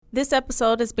This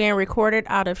episode is being recorded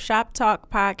out of Shop Talk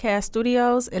Podcast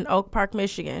Studios in Oak Park,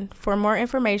 Michigan. For more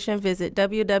information, visit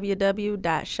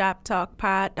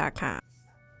www.shoptalkpod.com.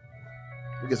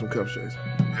 We get some cup shakes.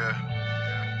 Yeah.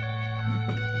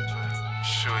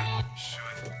 Shoot.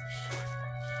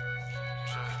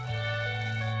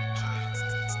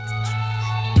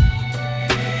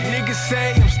 Niggas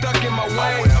say I'm stuck in my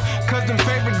ways, cause them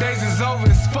favorite days is over,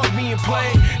 it's fuck me and play.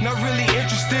 Not really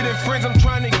interested in friends, I'm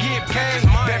trying to get paid.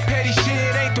 That petty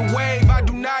shit ain't the wave, I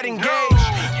do not engage.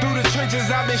 Through the trenches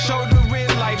I've been shouldering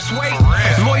life's weight.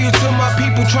 Loyal to my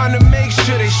people, trying to make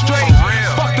sure they straight.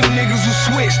 Fuck them niggas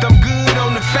who switched, I'm good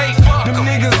on the fake. Them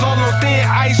niggas all on thin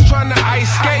ice, trying to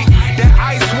ice skate. That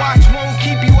ice watch won't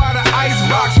keep you out of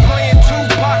icebox. Playing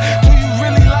Tupac, do you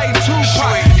really like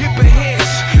Tupac? Hip a hitch,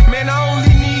 man I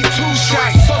only need 2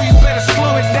 shots. So you better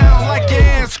slow it down like your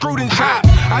ass screwed and chopped.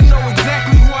 I know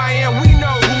exactly who I am, we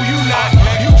know who you not.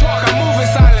 You talk, I move in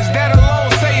silence, that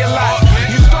alone say a lot.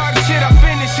 You start shit, I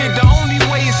finish it, the only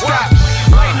way is stop.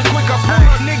 Lightning quick, I pull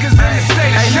up niggas in the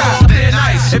state of shock.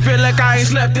 It feel like I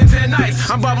ain't slept in 10 nights.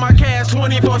 I'm about my cash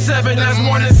 24/7, that's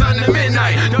morning, sun to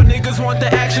midnight. Yo niggas want the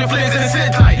action flicks and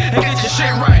sit tight and get your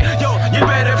shit right. Yo, you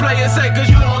better play it safe cause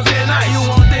you want thin nights. You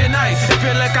want thin nights. It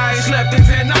feel like I ain't slept in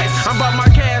 10 nights. I'm about my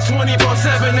cash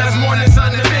 24/7, that's morning,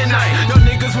 sun to midnight. Yo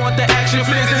niggas want the action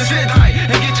flicks and sit tight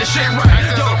and get your shit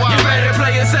right. Yo, you better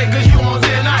play it safe cause you want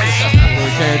thin nights.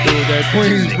 Can't do that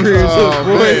Queensbridge hook,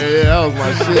 boy. Man, yeah, that was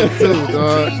my shit too,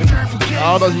 dog.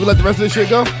 I don't know if you let the rest of this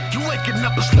shit go. You waking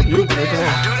up asleep.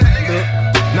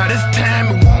 Now this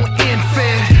time it won't end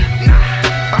fair.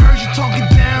 I heard you talking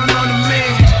down on the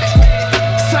man.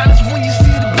 Silence when you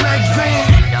see the black van.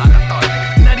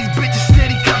 Now these bitches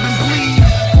steady coming bleed.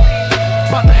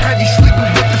 About to have you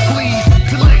sleeping with the fleas.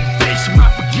 Till like, bitch, my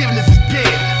forgiveness is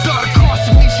dead. Thought it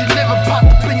costing me should never pop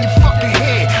up in your fucking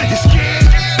head. You scared?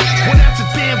 Well, that's a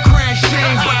damn crash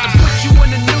shame. But to put you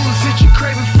in the news, hit you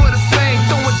craving for the fame.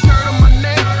 Throwing dirt on my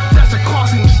name, that's a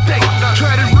costly mistake.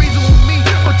 Try to reason with me,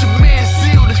 but your man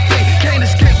sealed his fate. Can't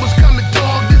escape what's coming,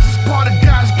 dog. This is part of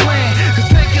God's plan. Cause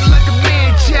take it like a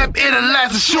man, chap, it'll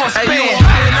last a short span. Hey, you on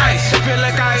 10 nights. Feel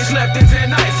like I ain't slept in 10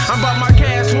 nights. I'm about my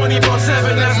cash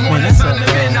 24/7, that's morning, sun to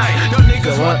midnight. Yo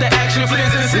niggas want the action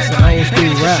flicks and sit tight and get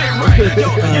your shit right. Yo,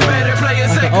 you better play it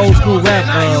safe. Like an old school rap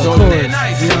chorus.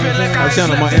 I sound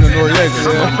like my inner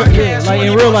Noriega. Yeah, like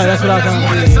in real life, that's what I kind of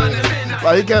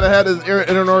Like he kind of had his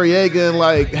Inner Noriega and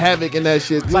like Havoc and that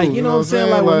shit too. like, you know what I'm saying?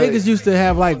 Like when niggas used to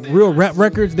have like real rap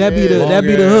records, that'd be the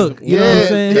hook. You know what I'm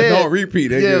saying? Yeah. Don't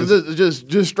repeat it. Yeah,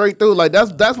 just straight through. Like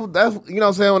that's what you know what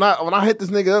I'm saying. When I hit this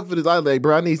nigga up for this, I was like,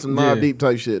 bro, I need some Mobb Deep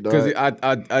type shit, dog. Because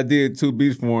I did 2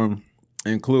 beats for him,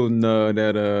 including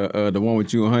the one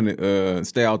with you and Hunter,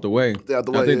 Stay Out the Way. Stay Out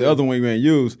the Way, I think yeah. the other one you ain't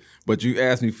used, but you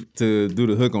asked me to do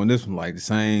the hook on this one like the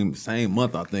same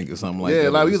month, I think, or something like that. Yeah,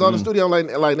 like we was on the studio. I'm like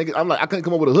nigga, I'm like I couldn't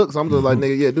come up with a hook, so I'm just like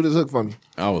nigga, yeah, do this hook for me.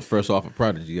 I was fresh off a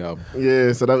Prodigy album.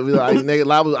 Yeah, so that was like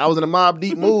nigga, I was in a Mobb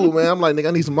Deep mood, man. I'm like nigga,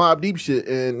 I need some Mobb Deep shit,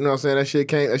 and you know what I'm saying? That shit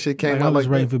came Like, I out was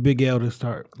like waiting that. for Big L to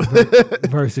start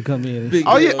verse to come in.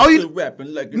 Oh yeah, you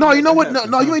rapping like no, you know what?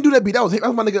 No, you ain't do that beat. That was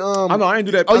my nigga. I know I ain't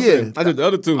do that. Oh, I said, yeah. I did the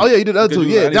other 2. Oh yeah, you did the other two.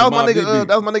 Because Yeah, I need that a was my Mobb Deep nigga. beat.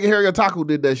 That was my nigga Harry Otaku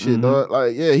did that shit, dog.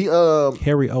 Like yeah, he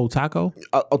Harry Otaku?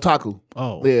 Otaku.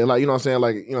 Oh. Yeah, like you know what I'm saying,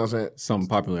 like you know what I'm saying. Something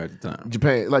popular at the time.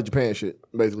 Japan shit,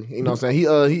 basically. You know what I'm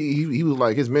saying? He was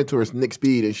like his mentor is Nick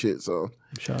Speed and shit. So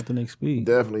Shout out to Nick Speed.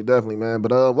 definitely, man.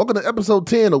 But welcome to episode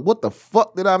 10 of What the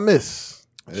Fuck Did I Miss?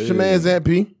 It's your man Zant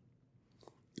P.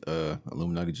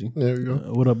 Illuminati G. There we go.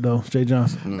 What up, though? Jay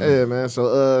Johnson. Yeah, man.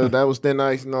 So that was Thin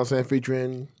Ice, you know what I'm saying,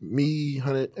 featuring me,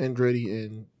 Hunter Andretti,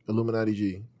 and Illuminati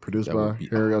G. Produced That by would be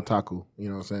Harry Otaku. You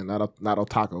know what I'm saying? Not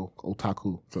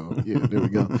Otaku. So yeah, there we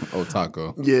go.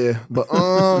 Otaku. Yeah, but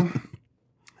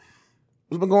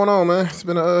what's been going on, man? It's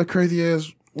been a crazy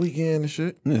ass weekend and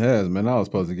shit. It has, man. I was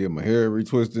supposed to get my hair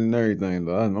retwisted and everything,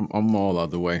 but I'm all out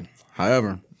the way.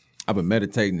 However, I've been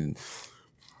meditating and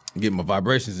getting my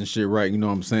vibrations and shit right, you know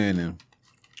what I'm saying? And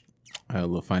I had a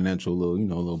little financial,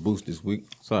 little boost this week.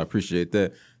 So I appreciate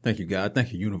that. Thank you, God.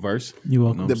 Thank you, universe. You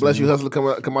welcome. The bless you hustler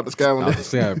come out the sky one Out day. the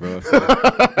sky, bro.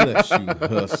 Bless you,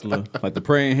 hustler. Like the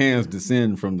praying hands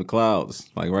descend from the clouds,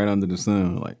 like right under the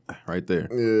sun, like right there.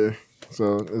 Yeah.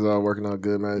 So it's all working out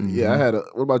good, man. Yeah, I had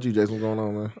what about you, Jason? What's going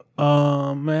on,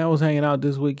 man? Man, I was hanging out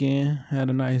this weekend. Had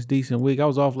a nice, decent week. I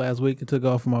was off last week and took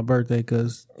off for my birthday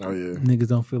because niggas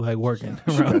don't feel like working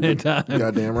around that time.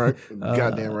 Goddamn right.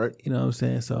 Goddamn right. You know what I'm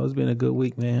saying? So it's been a good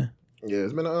week, man. Yeah,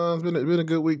 it's been a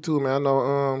good week too, man. I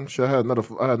know. I had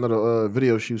another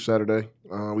video shoot Saturday.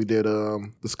 We did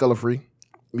the Sculler Free.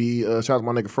 We shout out to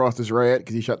my nigga Frost is Rad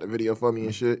because he shot the video for me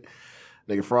and shit.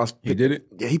 Nigga Frost. He did it?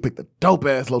 Yeah, he picked a dope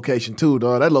ass location too,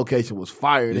 dog. That location was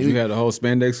fire. Did you have the whole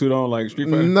spandex suit on like Street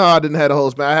Fighter? No, I didn't have the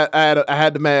whole span. I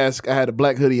had the mask. I had the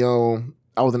black hoodie on.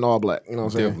 I was in all black. You know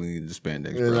what I'm saying? Definitely need the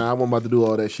spandex, Yeah, bro. nah, I wasn't about to do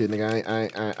all that shit,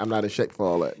 nigga. I'm not in shape for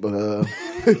all that. But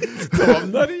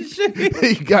I'm not in shit.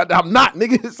 I'm not,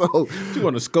 nigga. So You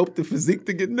want to scope the physique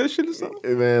to get in that shit or something?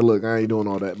 hey, man, look, I ain't doing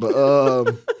all that. But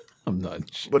I'm not in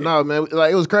shit. But no, man,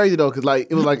 like it was crazy though, cause like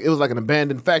it was like an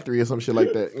abandoned factory or some shit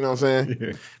like that. You know what I'm saying?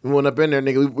 Yeah. We went up in there,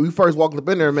 nigga. We first walked up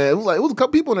in there, man. It was a couple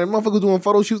people in there, motherfuckers doing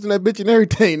photo shoots and that bitch and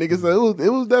everything, nigga. So it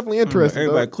was definitely interesting.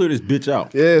 Everybody dog. clear this bitch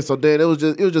out. Yeah, so then it was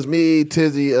just me,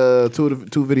 Tizzy,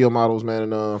 two video models,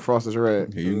 man, and Frosted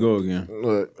Rag. Here you go again.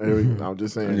 Look, I'm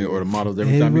just saying. Yeah, or the models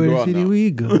every time you go Everywhere out city now. we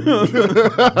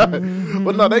go.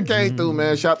 But no, they came through,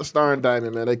 man. Shout to Star and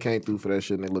Diamond, man. They came through for that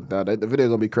shit and they looked out. The video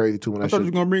gonna be crazy too when I that thought you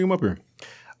shit. was going to bring him up here.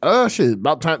 Shit,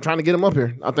 about trying to get him up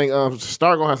here. I think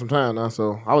Star gonna have some time now.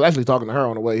 So I was actually talking to her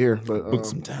on the way here, but Book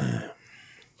some time.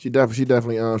 she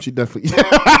definitely.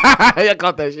 I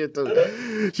caught that shit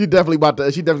too. She definitely about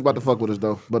to fuck with us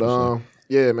though. But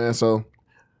yeah, man. So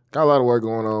got a lot of work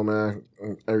going on, man.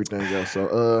 And everything else.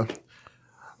 So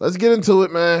let's get into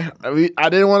it, man. I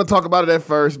didn't want to talk about it at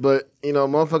first, but you know,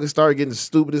 motherfuckers started getting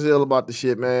stupid as hell about the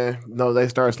shit, man. No, they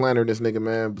started slandering this nigga,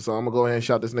 man. So I'm gonna go ahead and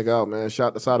shout this nigga out, man.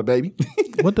 Shout the Sada Baby.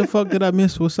 What the fuck did I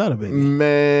miss with Sada Baby?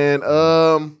 Man,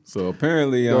 So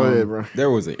apparently, Go ahead, bro. there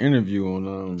was an interview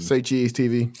on Say Cheese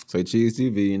TV. Say Cheese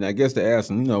TV, and I guess they asked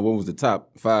him, what was the top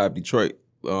 5 Detroit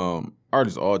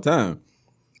artists all time,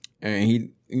 and he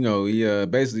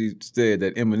basically said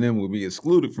that Eminem would be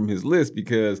excluded from his list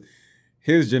because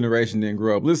his generation didn't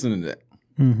grow up listening to that.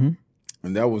 Mm-hmm.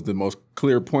 And that was the most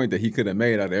clear point that he could have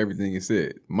made out of everything he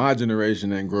said. My generation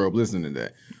didn't grow up listening to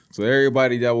that. So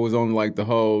everybody that was on like the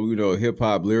whole, hip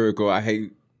hop lyrical, I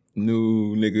hate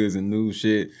new niggas and new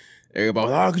shit. Everybody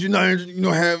was, oh, could you not,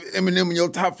 have Eminem in your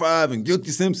top 5 and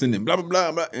Guilty Simpson and blah, blah,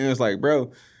 blah, blah. And it's like,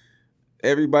 bro,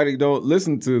 everybody don't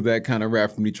listen to that kind of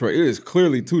rap from Detroit. It is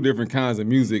clearly 2 different kinds of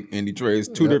music in Detroit. It's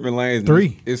 2 different lanes.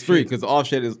 3. It's 3 because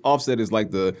Offset is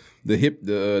like the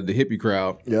hippie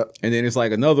crowd. Yep. And then it's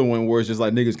like another one where it's just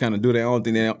like niggas kind of do their own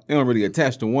thing. They don't really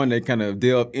attach to one. They kind of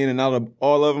delve in and out of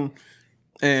all of them.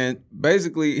 And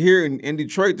basically here in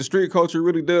Detroit, the street culture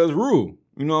really does rule.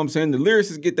 You know what I'm saying? The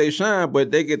lyricists get their shine,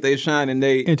 but they get their shine and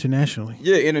they Internationally.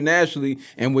 Yeah, internationally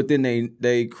and within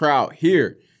they crowd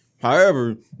here.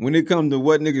 However, when it comes to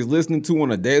what niggas listening to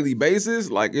on a daily basis,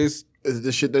 like it's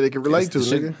the shit that they can relate to, the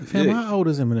shit. nigga. Fam, how old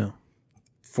is Eminem?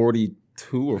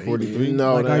 42 or 43.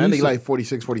 No, Like, that are you nigga so- like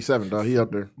 46, 47, dog. He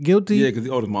up there. Guilty? Yeah, because the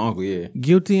oldest my uncle, yeah.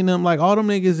 Guilty and them, like all them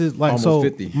niggas is like, Almost so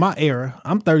 50. my era,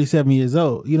 I'm 37 years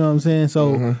old. You know what I'm saying?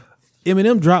 So Mm-hmm.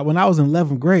 Eminem dropped when I was in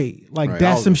 11th grade. Like Right, I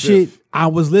that's was some in shit 5th. I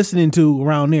was listening to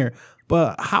around there.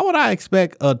 But how would I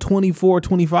expect a 24,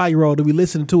 25-year-old to be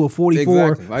listening to a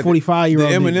 44, Exactly. Like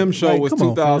 45-year-old The Eminem nigga? show Like, was come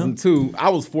on, fam. 2002. I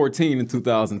was 14 in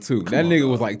 2002. That nigga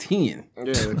was like 10.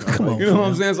 Yeah, Come on, You know what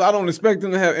I'm saying? So I don't expect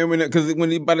him to have Eminem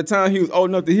because by the time he was old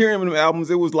enough to hear Eminem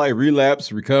albums, it was like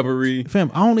Relapse, Recovery.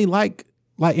 Fam, I only like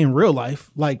in real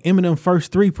life, like Eminem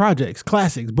first 3 projects,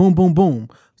 classics, boom, boom, boom.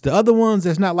 The other ones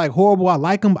that's not like horrible, I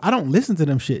like them, but I don't listen to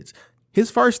them shits. His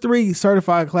first 3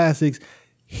 certified classics,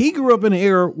 he grew up in an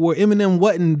era where Eminem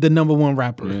wasn't the number 1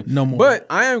 rapper no more. But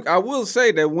I will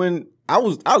say that when I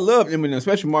love Eminem,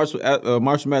 especially Marshall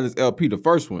Mathers LP, the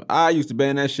first one. I used to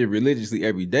bang that shit religiously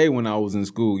every day when I was in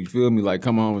school. You feel me? Like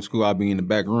come home from school, I'd be in the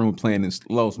back room playing it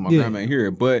slow so my grandma ain't hear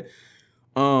it. But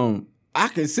I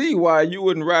can see why you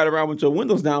wouldn't ride around with your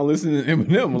windows down listening to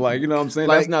Eminem. Like, you know what I'm saying?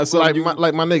 That's not something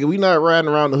like my nigga. We not riding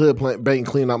around the hood banging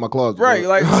clean out my closet. right. bro.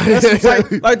 Like, that's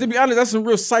some like to be honest, that's some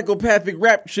real psychopathic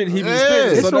rap shit he be Yeah,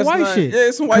 spitting. it's So some that's white not- shit. Yeah,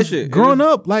 it's some white 'Cause shit. Growing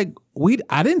up, like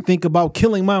I didn't think about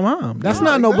killing my mom. That's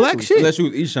not no black shit. Unless you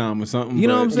was Esham or something. You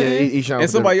know what I'm but- saying? Esham And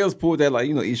somebody else pulled that, like,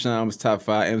 Esham was top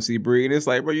 5 MC Breed. And it's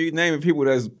like, bro, you naming people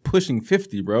that's pushing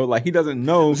 50, bro. Like, he doesn't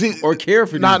know or care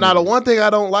for these Now, the niggas. one thing I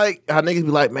don't like, how niggas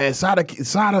be like, man, Sada,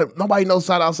 nobody knows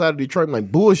Sada outside of Detroit. I'm like,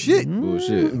 bullshit.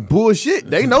 Bullshit.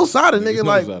 They know Sada, nigga. know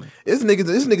Like, Sada. it's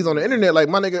niggas on the internet. Like,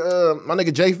 my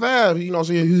nigga J5, you know,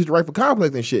 so he used to write for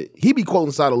Complex and shit. He be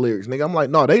quoting Sada lyrics, nigga. I'm like,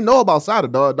 no, they know about Sada,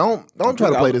 dog. Don't try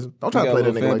to play this. Don't try to play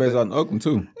that nigga like base that. out in Oakland,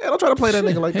 too. Yeah, don't try to play that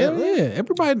nigga like Hell that. Man. yeah.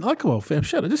 Everybody, like, come on, fam,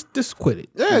 shut up. Just quit it.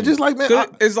 Yeah, just like, man. 'Cause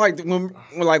it's like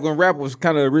when rap was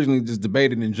kind of originally just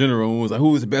debated in general and was like, who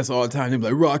was the best all time? They'd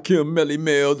be like, Rakim, Melly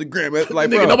Mel, the Grandma. Like,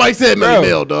 Nigga, bro, nobody said Melly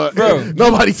Mel, dog. Bro.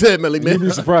 Nobody said Melly Mel. You'd be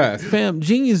surprised. Fam,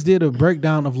 Genius did a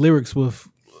breakdown of lyrics with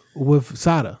with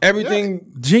Sada. Everything.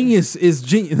 Genius is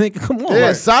genius. Nigga, come on. Yeah,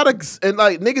 Like, Sada and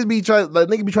like niggas be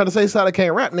trying to say Sada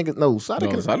can't rap. Niggas, no, Sada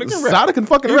can rap. Sada can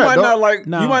fucking You rap. might dog. not like.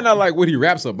 No. You might not like what he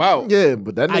raps about. Yeah,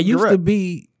 but that nigga I can used rap. to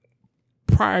be,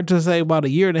 prior to say about a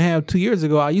year and a half, 2 years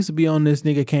ago, I used to be on this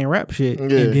nigga can't rap shit. Yeah.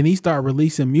 And then he started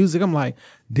releasing music. I'm like,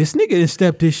 this nigga done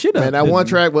stepped his shit up. Man, that one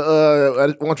track with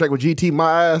GT,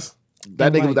 My Ass. That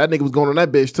And nigga, like- that nigga was going on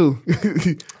that bitch too.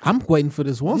 I'm waiting for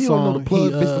this one You don't know song. the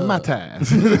plug, he, bitch, for my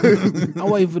ties. I'm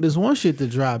waiting for this one shit to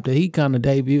drop that he kind of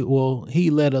debuted. Well, he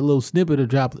let a little snippet to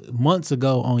drop months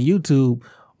ago on YouTube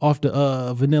off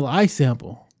the Vanilla Ice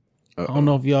sample. I don't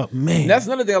know if y'all, man. That's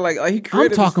another thing. Like he I'm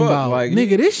creative talking as fuck. about, Like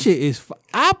nigga, this shit is.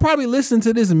 I probably listened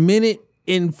to this minute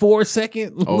in 4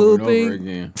 second over little and thing. over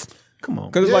again. Come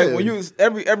on. Because Yeah. like when you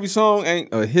every song ain't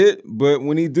a hit, but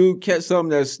when he do catch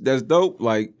something that's dope,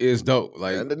 like it's dope.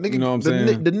 Like And the nigga, you know what I'm the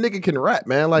saying? The nigga can rap,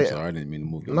 man. Like, Sorry, I didn't mean to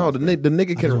move you. no, the nigga I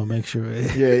just can. want to make sure. Yeah,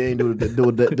 he ain't do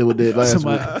that last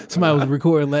week. Somebody was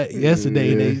recording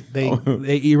yesterday and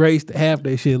they erased half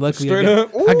their shit. Luckily, Straight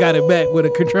I got it back with a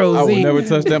Control I Z. will never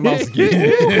touch that mouse again.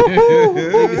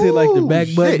 Niggas hit like the back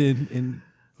Shit. button and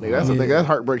Nigga, that's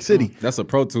Heartbreak City. That's a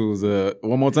Pro Tools.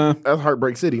 One more time. That's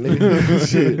Heartbreak City, nigga.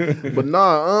 Shit. But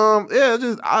nah, yeah,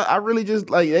 just I really just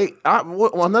like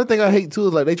another thing I hate too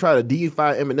is like they try to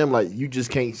deify Eminem, like you just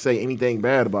can't say anything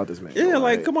bad about this man. Yeah,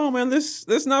 like come on, man.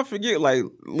 Let's not forget. Like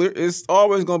it's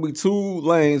always gonna be two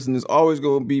lanes, and there's always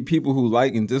gonna be people who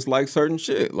like and dislike certain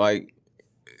shit. Like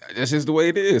that's just the way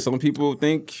it is. Some people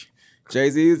think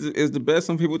Jay-Z is the best.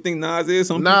 Some people think Nas is.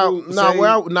 Some people say,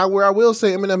 where I will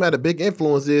say Eminem had a big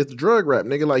influence is the drug rap,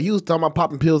 nigga. Like he was talking about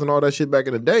popping pills and all that shit back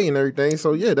in the day and everything.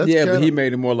 So yeah, that's yeah, kinda, but he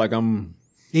made it more like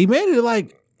he made it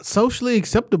like socially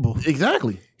acceptable.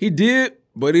 exactly. He did,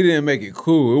 but he didn't make it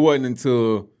cool. It wasn't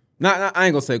until not I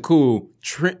ain't gonna say cool,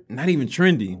 not even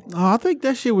trendy. Oh, I think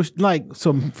that shit was like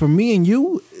some for me and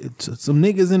you, some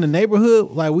niggas in the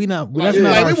neighborhood. Like we not. That's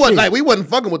not our shit. we wasn't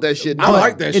fucking with that shit. I dog.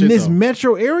 like that shit in this though.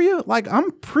 metro area, like I'm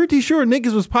pretty sure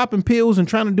niggas was popping pills and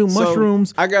trying to do So,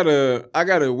 mushrooms. I got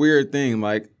a weird thing.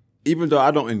 Like even though I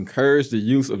don't encourage the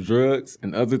use of drugs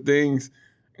and other things,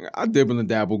 I dibble and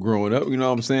dabble growing up. You know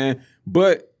what I'm saying?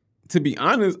 But to be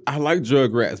honest, I like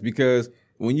drug raps because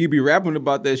when you be rapping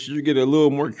about that shit, you get a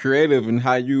little more creative in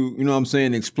how you know what I'm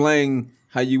saying, explain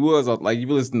how you was. Like you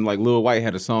listen, like Lil White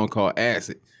had a song called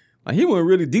Acid. Like he wasn't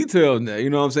really detailed in that,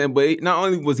 you know what I'm saying? But not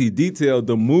only was he detailed,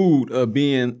 the mood of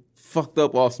being fucked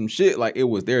up off some shit, like it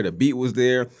was there. The beat was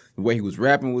there. The way he was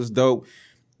rapping was dope.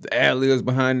 The ad-libs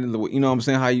behind it, you know what I'm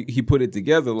saying, how he put it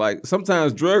together. Like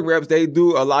sometimes drug raps, they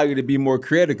do allow you to be more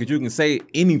creative because you can say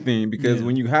anything because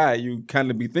when you high, you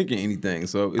kind of be thinking anything.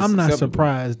 So it's I'm not acceptable.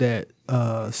 surprised that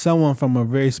someone from a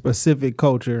very specific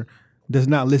culture does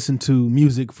not listen to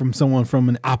music from someone from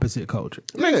an opposite culture.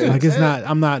 Yeah. Like it's not.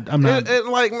 I'm not. And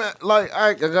like man, like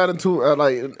I got into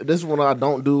like this is what I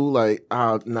don't do. Like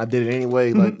and I did it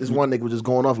anyway. Like this one nigga was just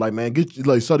going off like, man, get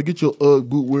your Ugg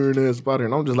boot wearing ass out here.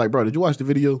 And I'm just like, bro, did you watch the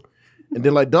video? And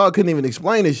then like dog couldn't even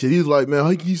explain this shit. He was like, man,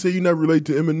 how can you say you never relate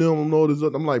to Eminem and all this?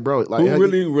 I'm like, bro, like Who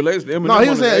really relates to Eminem? No, he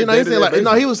was on a saying,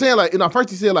 day-to-day he was saying like, first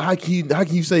he said like, how can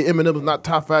you say Eminem is not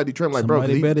top 5 Detroit? I'm like, bro, 'cause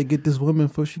Somebody he, better get this woman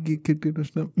before she get kicked or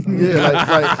something. yeah,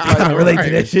 like relate to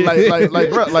that shit. like,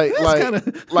 bro,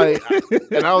 like,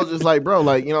 and I was just like, bro,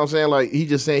 like, you know what I'm saying? Like, he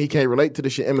just saying he can't relate to the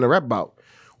shit Eminem rap about.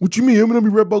 What you mean Eminem be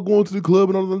rap about going to the club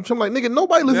and all that? I'm like, nigga,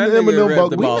 nobody listen That to nigga Eminem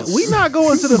rapped about. about We not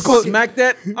going to the fucking. Smack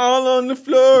that all on the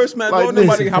floor. Smack Like, nobody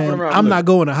listen, hopping Fam, around. I'm Look, not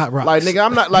going to Hot Rocks. Like, nigga,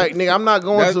 I'm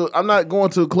not going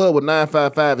to a club with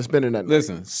 955 and spending that.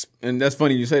 Listen, and that's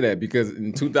funny you say that because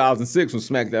in 2006 when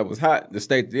Smack That was hot, the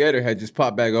State Theater had just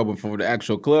popped back open for the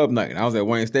actual club night. And I was at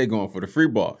Wayne State going for the free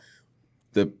ball.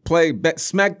 The play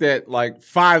Smack That like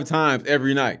 5 times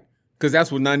every night. Because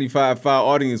that's what 95.5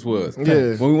 audience was.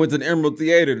 Yeah. When we went to the Emerald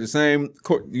Theater, the same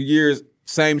years,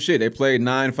 same shit. They played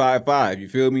 955. You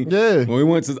feel me? Yeah. When we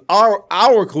went to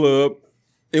our club,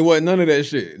 it wasn't none of that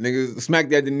shit. Niggas, Smack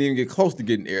That didn't even get close to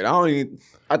getting aired.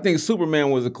 I think Superman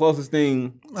was the closest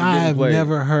thing to I getting have played.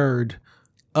 never heard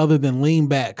other than Lean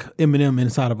Back Eminem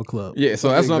inside of a club. Yeah, so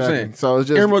that's what I'm Exactly. saying. So it's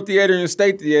just- Emerald Theater and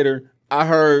State Theater. I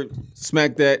heard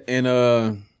Smack That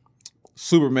and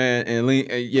Superman and Lean.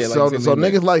 Yeah, like so you said, so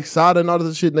Lean niggas Back. like Sada and all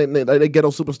this shit, they ghetto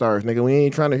superstars, nigga. We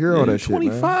ain't trying to hear all that shit.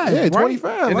 25, man. Yeah, right?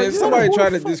 25. And like, then yeah. somebody tried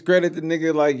to discredit the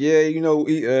nigga, like, yeah, you know,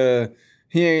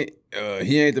 he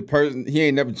ain't the person. He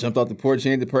ain't never jumped off the porch. He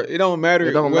ain't the person. It don't matter.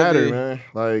 It don't whether- matter, man.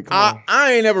 Like, come on.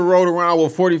 I ain't never rode around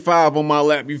with 45 on my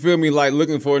lap. You feel me? Like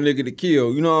looking for a nigga to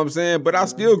kill. You know what I'm saying? But I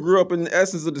still grew up in the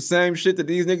essence of the same shit that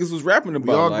these niggas was rapping about.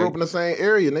 we all like, grew up in the same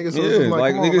area, niggas. So yeah, it's just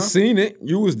like come on, niggas man. seen it.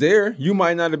 You was there. You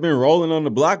might not have been rolling on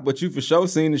the block, but you for sure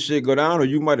seen the shit go down, or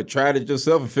you might have tried it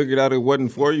yourself and figured out it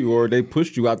wasn't for you, or they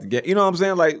pushed you out the gate. You know what I'm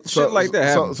saying? Like shit like that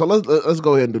happens. So let's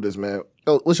go ahead and do this, man.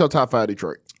 What's your top 5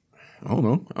 Detroit? I don't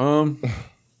know.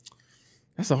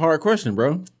 That's a hard question,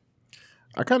 bro.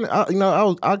 I kind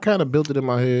of built it in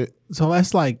my head. So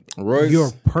that's like Royce.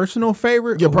 your personal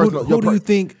favorite. Your Or personal- Who your do you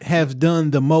think has done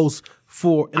the most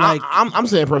for like? I'm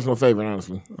saying personal favorite,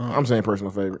 honestly. I'm saying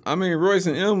personal favorite. I mean, Royce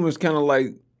and M was kind of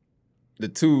like the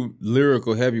two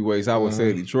lyrical heavyweights, I would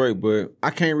say, Detroit, but I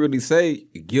can't really say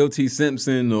Guilty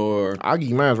Simpson or I'll give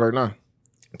you mine right now.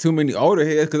 too many older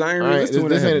heads because I ain't really listening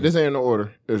to This ain't in no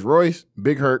order. There's Royce,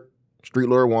 Big Hurt, Street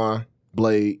Lord Juan,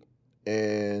 Blade,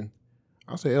 and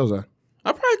I'll say Elzhi.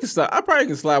 I probably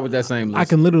can slide with that same list. I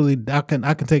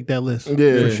can take that list.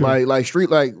 Yeah, for sure. like Street,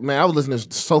 like man, I was listening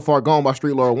to So Far Gone by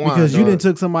Street Lord Juan Because you dog. didn't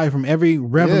took somebody from every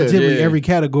relatively Yeah. every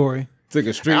category. Took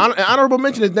a street. Honorable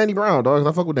mention is Danny Brown, dog.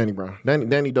 I fuck with Danny Brown.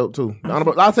 Danny dope too.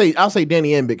 I'll say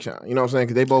Danny and Big Sean. You know what I'm saying?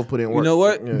 Because they both put in work. You know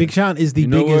what? Yeah. Big Sean is the You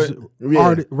know biggest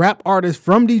what? rap artist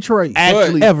from Detroit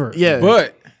Actually, ever. Yeah,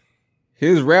 But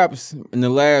his raps in the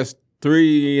last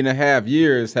 3.5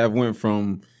 years have went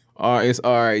from it's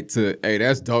all right to hey,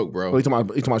 that's dope, bro. Oh, you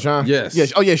talking about Sean? Yes.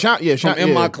 Yes. Oh yeah, Sean. Yeah, Sean. From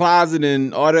In My Closet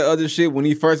and all that other shit when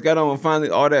he first got on and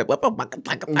finally all that Yeah,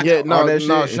 all that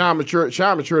no. shit.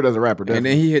 Sean matured as a rapper. And Definitely.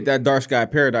 then he hit that Dark Sky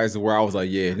Paradise where I was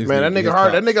like, yeah, this Man, that his nigga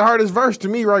hard. That props. nigga hardest verse to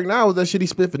me right now was that shit he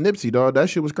spit for Nipsey, dog. That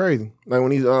shit was crazy. Like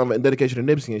when he's in dedication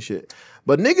to Nipsey and shit.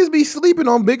 But niggas be sleeping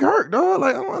on Big Hurt, dog.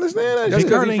 Like I don't understand that That's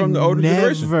shit. 'cause he from the older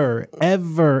generation.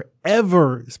 never,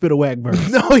 ever spit a whack verse.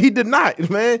 No, he did not,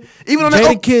 man. Even on that.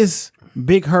 Jadakiss,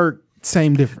 Big Hurt,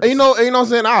 same difference. And you know what I'm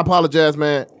saying? I apologize,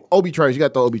 man. Obi Trice, you got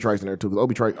to throw Obi Trice in there too. Cause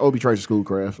Obi Trice is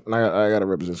Schoolcraft, and I got to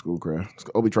represent Schoolcraft.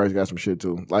 Obi Trice got some shit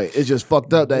too. Like it's just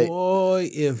fucked up that. Boy,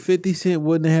 if 50 Cent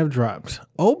wouldn't have dropped,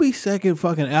 Obi's second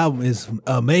fucking album is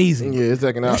amazing. Yeah, it's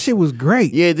second That out. shit was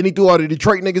great. Yeah, then he threw all the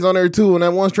Detroit niggas on there too on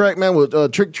that one track, man, with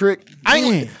Trick. I ain't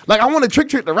Man. like I want to Trick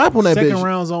to rap on that Second bitch.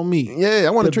 rounds on me. Yeah,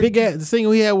 I want The to big ass the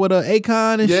single he had with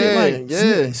Akon and Yeah, shit like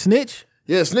yeah. Snitch.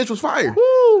 Yeah, Snitch was fire.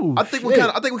 Woo, I think we shit.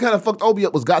 kind of fucked Obi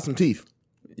up was Got Some Teeth.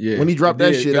 Yeah, When he dropped it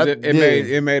that did, shit, 'cause I- it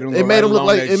yeah. made him It made him look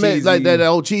like that it made like cheesy- that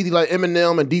old cheesy like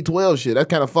Eminem and D12 shit. That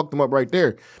kind of fucked him up right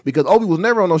there because Obi was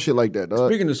never on no shit like that,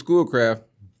 dog. Speaking of Schoolcraft,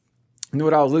 you know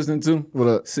what I was listening to? What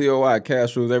up? COI,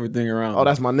 Cash Rules Everything Around. Oh,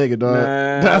 that's my nigga, dog.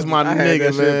 Man, That's my I had nigga,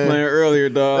 that shit man. playing earlier,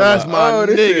 dog. That's Like, my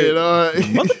this nigga, shit dog.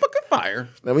 Motherfucking fire.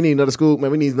 Man, we need another school.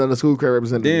 Man, we need another school crowd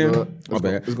representative. Then, dog. my It's gonna-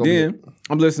 bad. it's gonna be- Then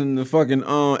I'm listening to fucking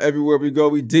Everywhere We Go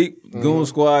We Deep, Goon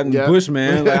Squad, and Yeah.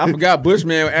 Bushman. Like I forgot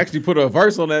Bushman actually put a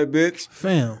verse on that bitch.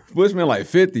 Fam, Bushman like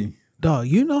 50. dog,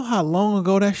 you know how long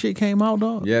ago that shit came out,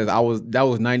 dog? Yes, that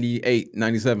was 98,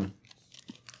 97.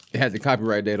 It had the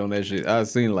copyright date on that shit. I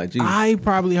was seeing like, Jesus. I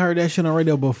probably heard that shit on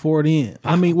radio before then.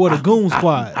 I mean, what a Goon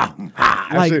Squad.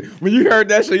 That like, shit- when you heard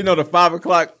that shit, you know the 5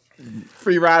 o'clock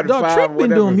free ride. dog, 5 Trick or been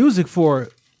whatever. doing music for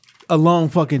a long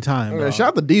fucking time. Man, dog. shout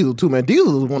out to Diesel too, man.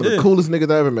 Diesel is one of the Yeah. coolest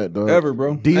niggas I ever met, dog. Ever,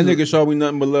 bro. Diesel. That nigga showed me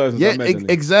nothing but love since Yeah, I met that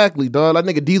nigga. exactly, dog. That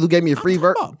nigga Diesel gave me a free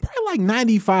verse. Oh, probably like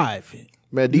 95.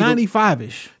 Man, Diesel,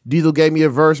 95-ish. Diesel gave me a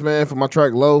verse, man, for my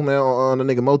track "Low," man, on the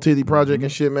nigga Mo Tizzy project and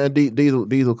shit, man. Diesel,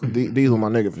 my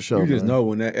nigga for sure. You just man. know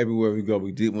when that Everywhere We Go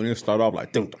We Deep, when it start off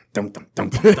like dum dum dum dum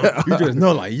dum dum, you just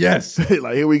know like yes, here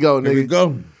like here we go, nigga. we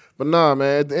go. But nah,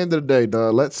 man. At the end of the day,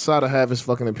 dog, let Sada have his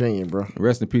fucking opinion, bro.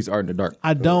 Rest in peace, Art in the Dark.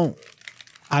 I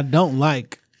don't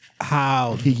like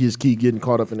how. He just keep getting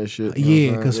caught up in this shit.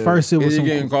 Yeah, because first it was Is he some.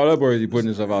 getting caught up or is he putting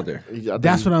himself out there?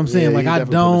 That's what I'm saying. Like I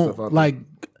don't like.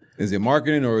 Is it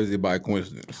marketing or is it by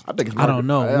coincidence? I think it's I don't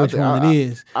know which one it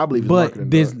is. I believe it's but marketing,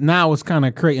 this dog. now it's kind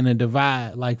of creating a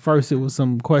divide. Like first it was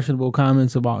some questionable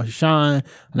comments about Sean,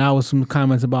 now it's some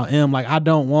comments about him. Like I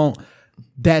don't want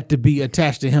that to be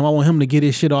attached to him. I want him to get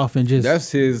his shit off and just.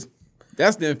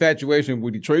 That's the infatuation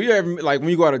with Detroit. You ever like when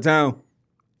you go out of town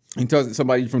and tell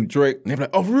somebody from Detroit, and they be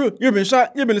like, "Oh, for real? You ever been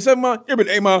shot? You ever been to 7 Mile? You ever been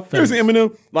to 8 Mile? You ever seen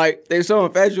Eminem?" Like they're so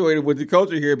infatuated with the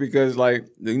culture here because like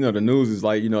the news is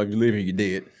like if you live here, you're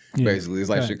dead. Basically, it's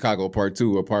like Right. Chicago Part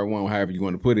 2 or Part 1, however you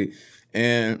want to put it.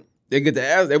 And they get to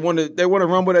ask, they want to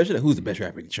rumble that shit. Like, who's the best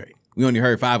rapper in Detroit? We only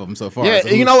heard 5 of them so far. Yeah, so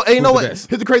you know who's the what? best?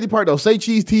 Here's the crazy part though. Say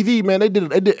Cheese TV, man. They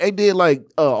did like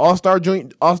All-Star Junior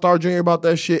about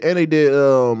that shit, and they did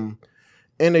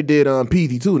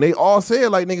Peasy too. And they all said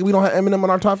like, nigga, we don't have Eminem in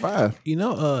our top 5. You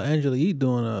know, Angela Yee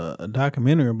doing a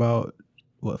documentary about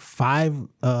 5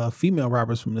 female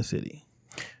rappers from the city.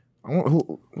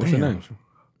 What's her name?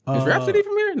 Is Rhapsody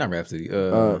from here? Not Rhapsody.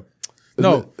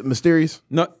 No, Mysterious.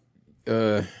 No,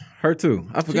 her too.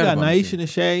 I She forgot got about Naisha and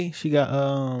Shay. She got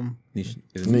Nisha.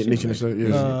 Nisha and Shay,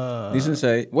 yeah. Nisha and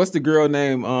Shay. What's the girl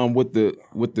name with the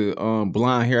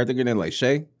blonde hair? I think her name like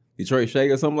Shay. Detroit Shay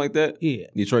or something like that. Yeah.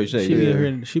 Detroit Shay. She yeah. be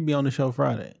here. She be on the show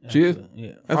Friday. She is?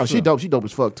 Yeah. Oh, she dope. She dope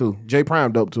as fuck too. J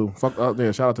Prime dope too. Fuck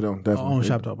yeah, shout out to them. Definitely. On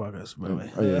Shop Talk Podcast, by the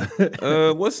way. Oh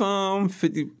yeah. What's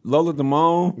 50 Lola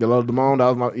Damone? The Lola Damone, that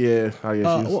was my yeah. Oh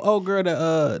yeah. She's, Old girl that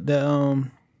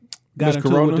got Miss into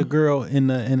it Corona? with the girl in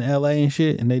LA and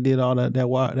shit, and they did all that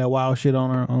wild shit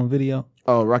on her on video.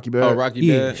 oh, Rocky Bad. Oh, Rocky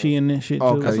Yeah, Bad. she in that shit too.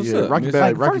 Okay, what's yeah. up, Rocky Miss- Bad.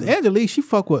 Like Rocky first, Angela, she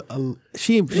fuck with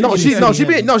she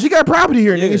she got property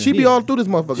here, nigga. She be Yeah. all through this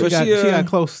motherfucker. She got, she, she got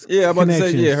close. Yeah, I'm about to say,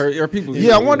 connections. yeah, her people.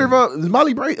 Yeah, I wonder if is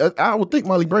Molly Brazy. I would think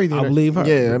Molly Brazy. in I there. believe her.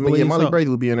 Yeah, I mean, Believe Molly so. Brazy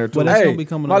would be in there too. But that's Hey, gonna be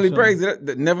coming Molly up soon. Briggs,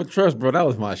 that never trust, bro. That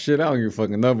was my shit. I don't give a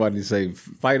fucking nobody say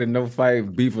fight or no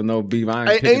fight, beef or no beef. I ain't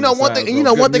Hey, and you know one thing. You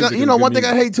know one thing. You know one thing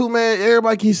I hate too, man.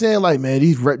 Everybody keeps saying like, man,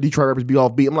 these Detroit rappers be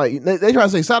off beat. I'm like, they try to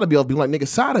say Sada be off beat. I'm like, nigga,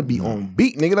 Sada be on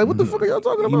beat, nigga. Like, what the fuck are y'all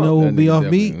talking about? You know who be off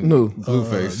beat? no,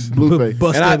 Blueface. Blueface.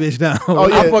 Bust And that I- bitch down. Oh,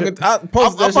 yeah. I posted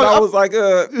that shit. I was like,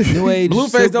 New Age Blueface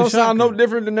Silk don't the sound Shocker. no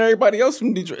different than everybody else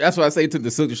from Detroit. That's why I say to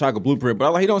the Silk the Shocker blueprint. But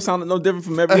I'm like, he don't sound no different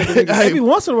from every other nigga. Every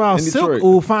once in a while, in Silk Detroit.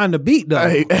 will find the beat though.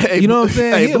 You know what I'm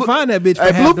saying? He'll find that bitch. For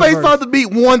Hey, half the Blueface verse. found the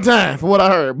beat one time, from what I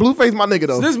heard. Blueface, my nigga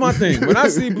though. So this is my thing. When I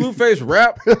see Blueface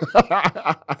rap,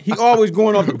 he always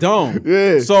going off the dome.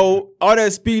 Yeah. So all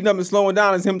that speeding up and slowing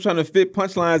down is him trying to fit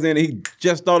punchlines in, and he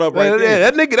just thought up right Yeah,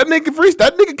 there. that nigga freestyle.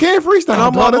 That nigga can freestyle.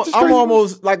 I'm, dog. That's the I'm street.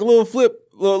 almost like a little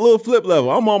flip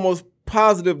level. I'm almost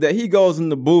positive that he goes in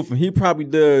the booth and he probably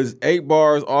does 8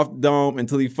 bars off the dome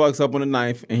until he fucks up on the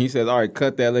ninth, and he says, "All right,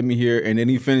 cut that, let me hear," and then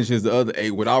he finishes the other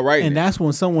 8 without writing. And it. that's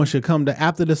when someone should come to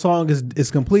after the song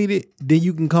is completed. Then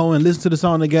you can go and listen to the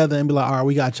song together and be like, all right,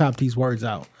 we got to chop these words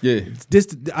out. Yeah. This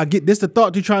the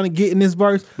thought you're trying to get in this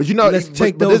verse. But you know, let's but-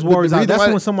 take but those this- but the words out. reason That's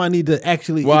why- when somebody need to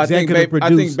actually Well, I think executive I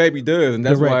produce. think Baby does, and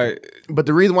that's the why. record. But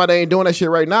the reason why they ain't doing that shit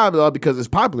right now, though, because it's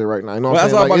popular right now. You know what Well, I'm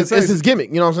that's saying? what I'm Like, about to it's say. his gimmick.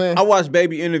 You know what I'm saying? I watched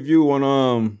Baby interview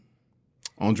on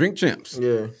Drink Champs.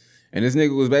 Yeah. And this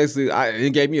nigga was basically,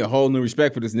 it gave me a whole new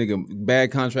respect for this nigga,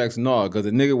 bad contracts and all, because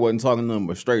the nigga wasn't talking nothing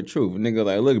but straight truth. The nigga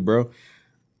like, look, bro,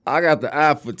 I got the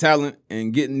eye for talent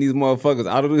and getting these motherfuckers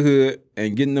out of the hood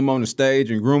and getting them on the stage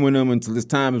and grooming them until this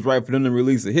time is right for them to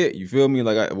release a hit. You feel me?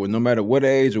 Like, no matter what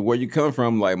age or where you come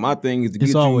from, like, my thing is to get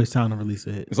It's you. always time to release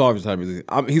a hit. It's always time to release.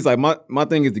 He's like, my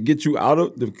thing is to get you out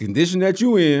of the condition that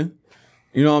you in.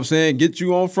 You know what I'm saying? Get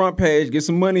you on front page, get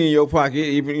some money in your pocket,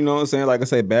 even, you know what I'm saying? Like I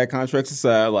say, bad contracts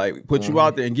aside, like put you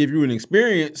out there and give you an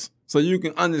experience so you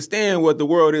can understand what the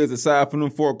world is aside from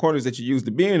them 4 corners that you used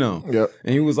to being on. Yep.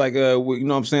 And he was like, well, you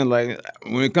know what I'm saying? Like,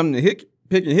 when it comes to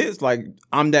picking hits, like,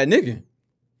 I'm that nigga.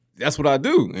 That's what I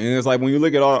do. And it's like, when you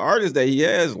look at all the artists that he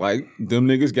has, like, them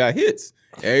niggas got hits.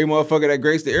 Every motherfucker that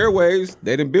graced the airwaves,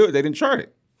 they didn't chart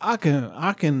it. I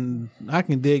can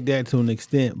dig that to an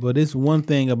extent, but it's one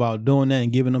thing about doing that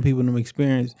and giving them people them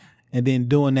experience, and then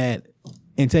doing that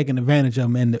and taking advantage of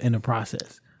them in the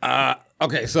process.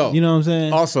 Okay, so You know what I'm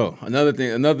saying? Also,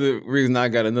 another reason I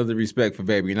got another respect for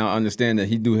Baby, and I understand that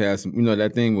he do have some, you know,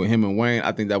 that thing with him and Wayne.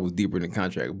 I think that was deeper than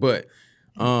contract, but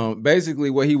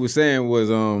basically what he was saying was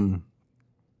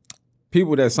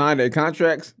people that sign their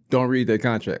contracts don't read their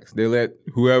contracts. They let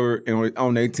whoever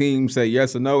on their team say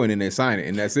yes or no, and then they sign it,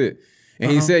 and that's it.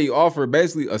 And he said he offered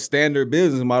basically a standard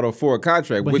business model for a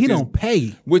contract, but he don't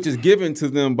pay. which is given to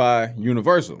them by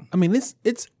Universal. I mean,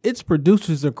 it's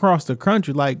producers across the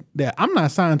country like that. I'm not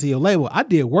signed to your label. I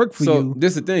did work for So you.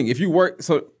 this is the thing. If you work,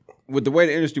 so with the way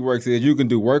the industry works is you can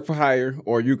do work for hire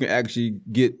or you can actually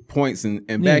get points and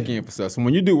back end for stuff. So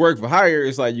when you do work for hire,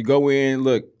 it's like you go in,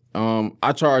 look,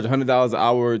 I charge $100 an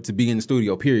hour to be in the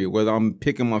studio, period. Whether I'm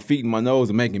picking my feet and my nose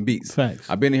and making beats. Facts.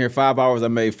 I've been in here 5 hours, I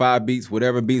made 5 beats.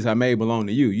 Whatever beats I made belong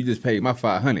to you. You just paid my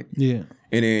 $500. Yeah.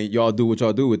 And then y'all do what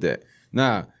y'all do with that.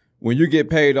 Now, when you get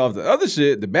paid off the other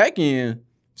shit, the back end,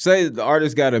 say the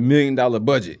artist got $1 million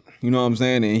budget. You know what I'm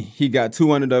saying? And he got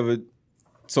 200 of it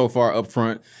so far up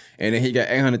front, and then he got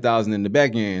 800,000 in the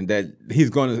back end that he's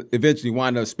going to eventually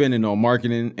wind up spending on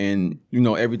marketing and, you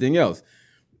know, everything else.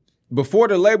 Before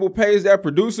the label pays that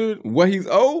producer what he's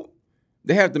owed,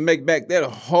 they have to make back that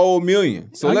whole $1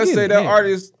 million. So I let's get say it, that yeah.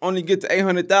 artist only get to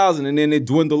 800,000 and then they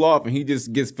dwindle off and he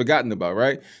just gets forgotten about,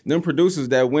 right? Them producers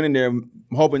that went in there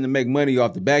hoping to make money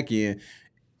off the back end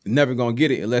never gonna get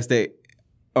it unless they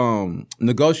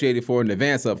negotiated for in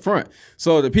advance up front.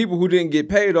 So the people who didn't get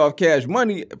paid off cash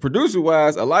money, producer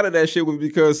wise, a lot of that shit was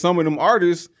because some of them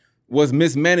artists was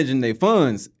mismanaging their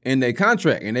funds and their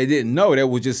contract, and they didn't know. They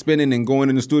was just spending and going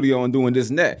in the studio and doing this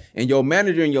and that. And your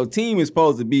manager and your team is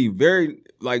supposed to be very,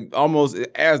 like, almost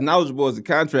as knowledgeable as the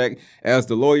contract as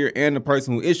the lawyer and the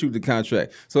person who issued the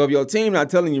contract. So if your team not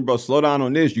telling you, bro, slow down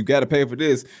on this, you got to pay for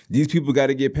this, these people got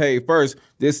to get paid first,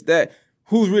 this, that,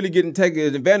 who's really getting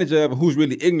taken advantage of, who's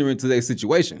really ignorant to their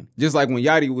situation? Just like when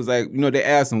Yachty was like, they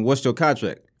asked him, what's your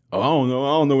contract? Oh, I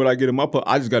don't know what I get in my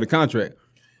I just got a contract.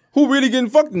 Who really getting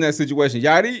fucked in that situation?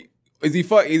 Yachty? Is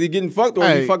he getting fucked or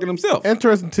is he fucking himself?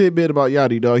 Interesting tidbit about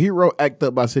Yachty, dog. He wrote "Act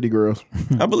Up" by City Girls.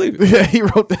 I believe it. Yeah, he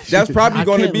wrote that. That's shit. probably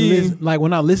going to be like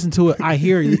when I listen to it, I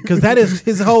hear it because that is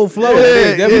his whole flow.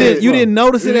 Yeah, You didn't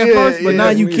notice it at first, but now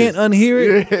you can't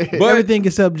unhear it. Yeah. But everything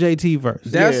except JT verse.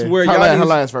 That's Yeah. where Her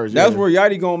last verse. That's Yeah. where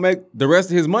Yachty gonna make the rest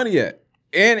of his money at.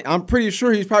 And I'm pretty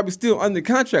sure he's probably still under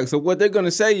contract. So what they're gonna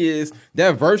say is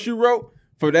that verse you wrote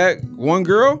for that one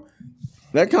girl,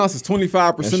 that counts as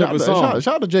 25% of his song.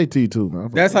 Shout out to JT too,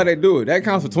 man. That's how they do it. That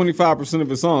counts for 25% of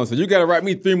his song. So you gotta write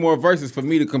me 3 more verses for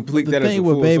me to complete The that as a thing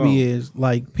full with Baby song. is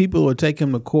like people will take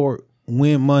him to court,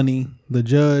 win money. The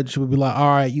judge would be like, "All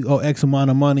right, you owe X amount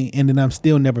of money," and then I'm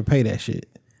still never pay that shit.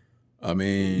 I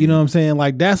mean, You know what I'm saying?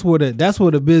 Like that's where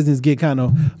the business get kind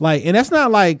of like, and that's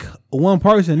not like one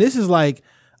person. This is like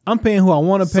I'm paying who I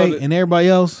want to pay, and everybody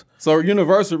else. So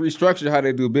Universal restructured how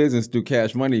they do business through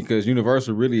Cash Money because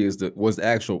Universal really was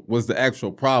the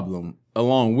actual problem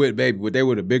along with Baby, but they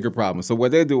were the bigger problem. So what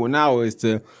they're doing now is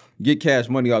to get Cash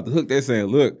Money off the hook. They're saying,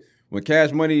 look, when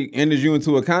Cash Money enters you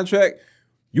into a contract,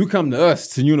 you come to us,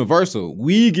 to Universal.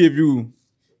 We give you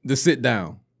the sit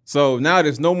down. So now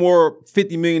there's no more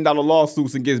 $50 million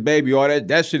lawsuits against Baby. All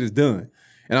that shit is done.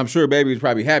 And I'm sure Baby is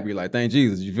probably happy, like, thank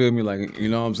Jesus, you feel me? Like, you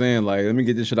know what I'm saying? Like, let me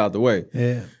get this shit out the way.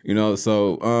 Yeah.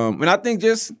 So, and I think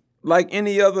just like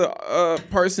any other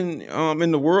person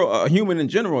in the world, a human in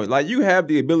general, like you have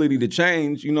the ability to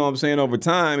change, you know what I'm saying, over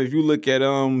time. If you look at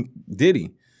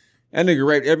Diddy, that nigga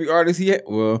raped every artist he had.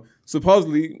 Well,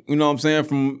 supposedly, you know what I'm saying,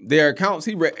 from their accounts,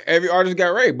 every artist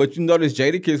got raped. But you notice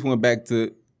Jadakiss went back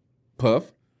to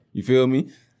Puff, you feel me?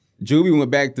 Juvie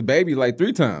went back to Baby like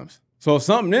 3 times. So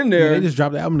something in there. They just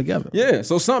dropped the album together. Yeah,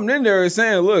 so something in there is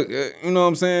saying, look, you know what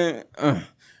I'm saying?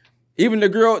 Even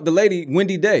the lady,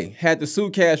 Wendy Day, had to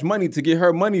sue Cash Money to get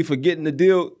her money for getting the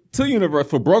deal to Universal,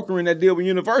 for brokering that deal with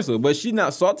Universal. But she's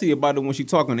not salty about it when she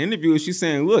talk on interviews. She's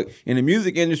saying, look, in the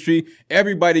music industry,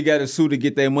 everybody got to sue to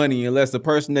get their money unless the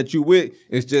person that you with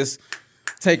is just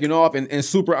taking off and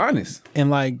super honest. And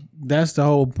like that's the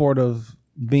whole part of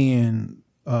being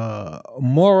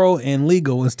moral and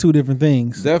legal is 2 different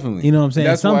things. Definitely. You know what I'm saying?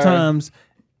 That's Sometimes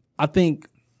I think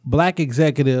black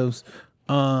executives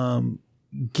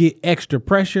get extra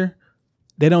pressure.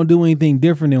 They don't do anything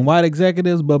different than white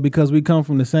executives, but because we come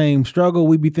from the same struggle,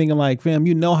 we be thinking like, fam,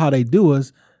 you know how they do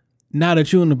us. Now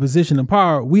that you're in a position of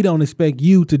power, we don't expect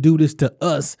you to do this to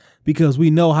us because we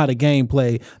know how the game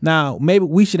play. Now, maybe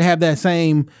we should have that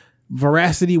same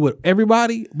veracity with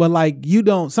everybody, but like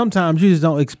sometimes you just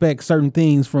don't expect certain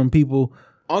things from people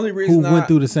Only reason who went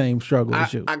through the same struggle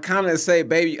as you. I kind of say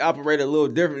Baby operate a little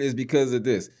different is because of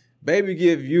this. Baby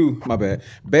gives you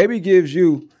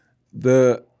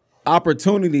the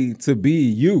opportunity to be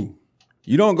you.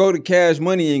 You don't go to Cash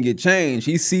Money and get changed.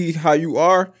 He see how you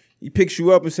are. He picks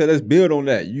you up and said, let's build on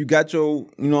that. You got your,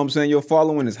 you know what I'm saying, your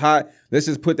following is hot. Let's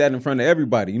just put that in front of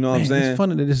everybody. You know what I'm saying? It's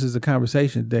funny that this is a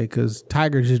conversation today because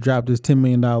Tiger just dropped his $10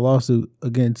 million lawsuit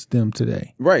against them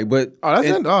today. Right, but I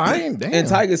ain't damn. in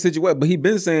Tiger's situation, but he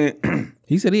been saying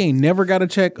He said he ain't never got a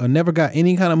check or never got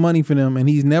any kind of money for them, and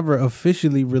he's never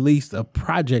officially released a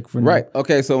project for them. right.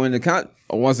 Okay, so in the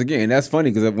once again, that's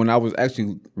funny because when I was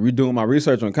actually redoing my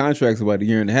research on contracts about 1.5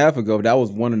 years ago, that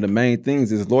was one of the main things.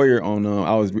 This lawyer on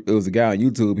it was a guy on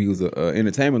YouTube. He was an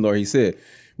entertainment lawyer. He said,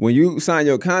 when you sign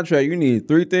your contract, you need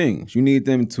 3 things. You need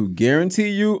them to guarantee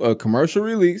you a commercial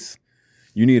release.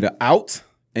 You need an out.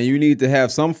 And you need to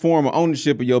have some form of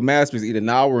ownership of your masters either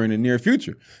now or in the near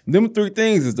future. Them 3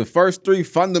 things is the first 3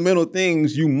 fundamental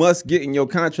things you must get in your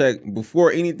contract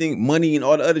before anything, money and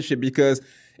all the other shit. Because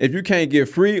if you can't get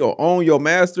free or own your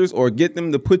masters or get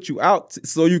them to put you out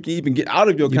so you can even get out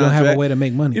of your contract. You don't have a way to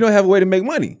make money. You don't have a way to make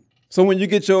money. So when you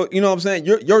get your, you know what I'm saying,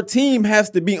 your team has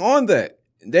to be on that.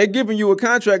 They're giving you a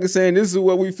contract and saying, this is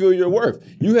what we feel you're worth.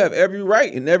 You have every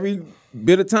right and every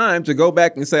bit of time to go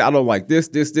back and say, I don't like this,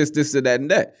 that,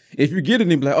 and that. If you get it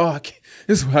and be like, oh,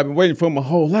 this is what I've been waiting for my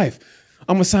whole life.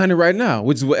 I'm going to sign it right now,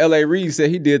 which is what L.A. Reid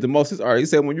said he did the most. He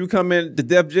said, when you come in to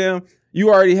Def Jam, you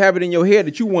already have it in your head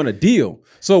that you want a deal.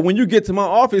 So when you get to my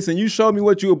office and you show me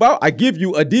what you about, I give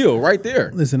you a deal right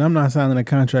there. Listen, I'm not signing a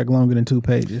contract longer than 2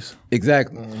 pages.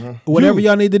 Exactly. Whatever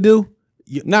y'all need to do,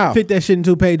 Now, fit that shit in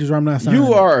 2 pages or I'm not signing.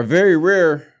 you are a very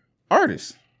rare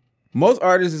artist. Most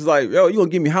artists is like, yo, you gonna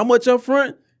give me how much up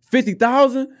front?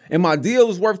 50,000, and my deal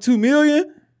is worth $2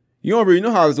 million. You don't really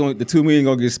know how the $2 million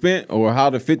gonna get spent or how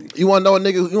the 50. You want to know a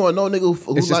nigga? You want to know a nigga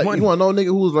who's It's just like? money. You want to know a nigga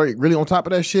who's like really on top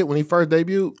of that shit when he first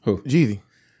debuted? Who? Jeezy.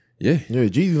 Yeah. Yeah,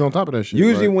 Jeezy's on top of that shit.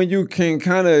 Usually like, when you can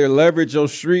kind of leverage your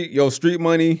street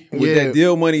money with that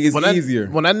deal money, it's easier.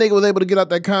 When that nigga was able to get out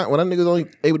that when that nigga was only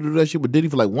able to do that shit with Diddy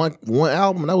for like one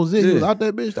album, and that was it. He was out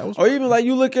that bitch. That was. Or even like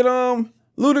you look at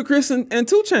Ludacris and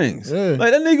 2 Chainz. Yeah.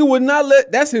 Like that nigga would not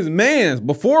let. That's his man's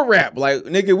before rap. Like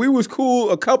nigga, we was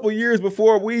cool a couple years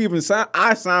before we even signed.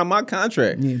 I signed my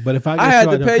contract. Yeah, but if I had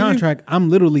get to to pay a you- contract, I'm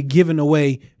literally giving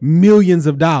away millions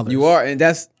of dollars. You are, and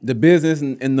that's the business.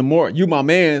 And the more you my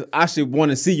man, I should want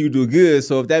to see you do good.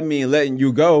 So if that means letting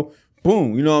you go,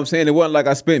 boom. You know what I'm saying? It wasn't like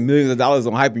I spent millions of dollars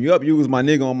on hyping you up. You was my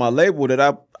nigga on my label that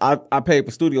I paid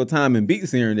for studio time and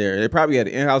beats here and there. They probably had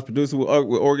an in-house producer with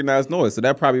organized noise, so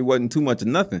that probably wasn't too much of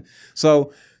nothing.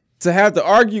 So to have to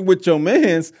argue with your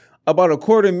mans about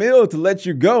 $250,000 to let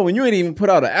you go and you ain't even put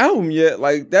out an album yet,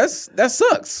 like that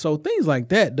sucks. So things like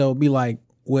that though be like,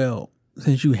 well,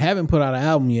 since you haven't put out an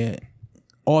album yet,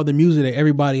 all the music that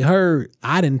everybody heard,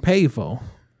 I didn't pay for.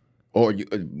 Or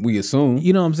we assume.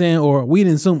 You know what I'm saying? Or we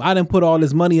didn't assume I didn't put all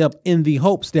this money up in the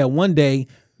hopes that one day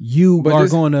you But are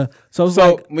this- going to. So it's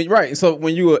So like, right. So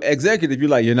when you an executive, you're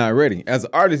like, you're not ready. As an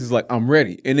artist, it's like, I'm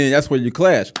ready. And then that's where you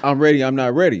clash. I'm ready, I'm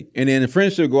not ready. And then the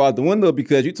friendship go out the window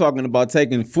because you're talking about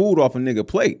taking food off a nigga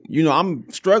plate. You know, I'm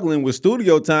struggling with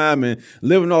studio time and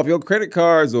living off your credit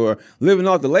cards or living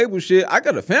off the label shit. I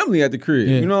got a family at the crib.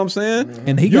 Yeah. You know what I'm saying?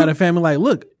 and he got a family like,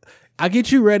 look, I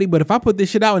get you ready, but if I put this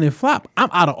shit out and it flop, I'm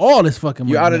out of all this fucking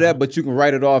money. You're out of now. that, but you can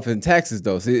write it off in taxes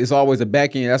though. See, it's always a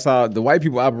back end. That's how the white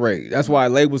people operate. That's why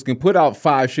labels can put out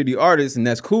 5 shitty artists, and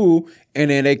that's cool. And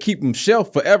then they keep them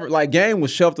shelved forever. Like Game was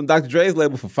shelved on Dr. Dre's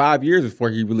label for 5 years before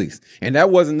he released, and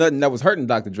that wasn't nothing that was hurting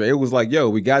Dr. Dre. It was like, yo,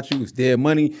 we got you. It's dead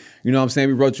money. You know what I'm saying?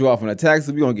 We wrote you off on the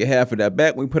taxes. We gonna get half of that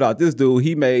back. When we put out this dude,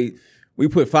 we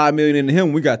put $5 million into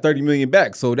him. We got $30 million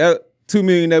back. So that $2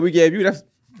 million that we gave you,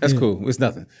 that's cool. It's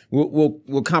nothing.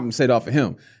 We'll compensate off of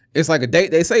him. It's like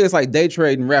they say it's like day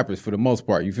trading rappers for the most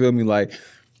part. You feel me? Like,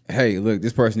 hey, look,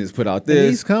 this person just put out And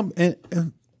this. these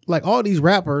and like all these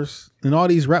rappers and all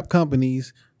these rap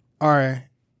companies are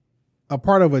a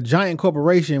part of a giant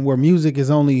corporation where music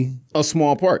is only A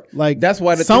small part. like that's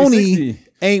why the Sony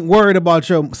 360. ain't worried about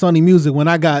your Sony music when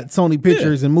I got Sony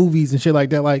pictures and movies and shit like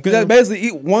that. Like, Because that's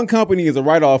basically one company is a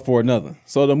write off for another.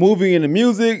 So the movie and the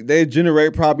music, they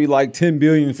generate probably like $10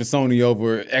 billion for Sony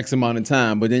over X amount of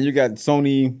time. But then you got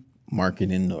Sony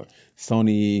marketing or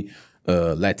Sony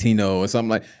Latino or something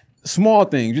like small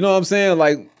things. You know what I'm saying?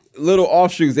 Like little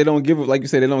offshoots they don't give a, like you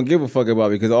said, they don't give a fuck about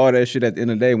because all that shit at the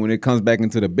end of the day, when it comes back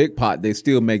into the big pot, they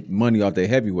still make money off their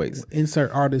heavyweights.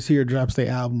 insert artist here drops their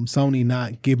album. Sony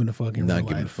not giving a fucking Not real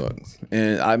giving a life. fuck.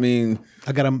 And I mean,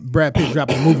 I got a Brad Pitt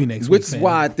dropping a movie next week. which is fam.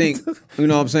 why I think, you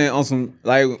know what I'm saying, on some,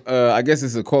 like, I guess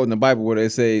it's a quote in the Bible where they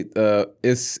say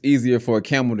it's easier for a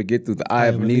camel to get through the eye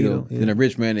of a needle than a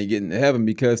rich man to get into heaven,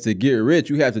 because to get rich,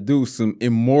 you have to do some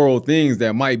immoral things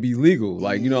that might be legal.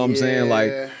 Like, you know what I'm saying?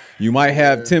 Like, you might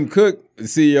have Tim Cook, the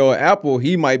CEO of Apple,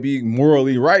 he might be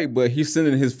morally right, but he's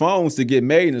sending his phones to get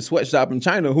made in a sweatshop in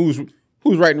China. Who's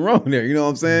right and wrong there? You know what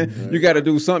I'm saying? Mm-hmm. You got to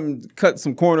do something, cut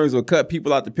some corners or cut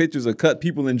people out the pictures or cut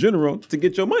people in general to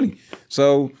get your money.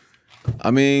 So,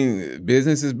 I mean,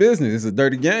 business is business. It's a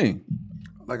dirty game.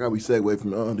 Like how we segue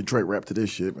from Detroit rap to this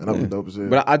shit, man. That was dope as hell.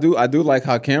 But I do like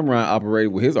how Cameron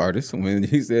operated with his artists. When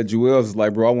he said Jewels is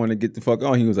like, bro, I want to get the fuck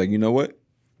on. He was like, you know what?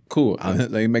 Cool.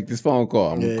 Let me make this phone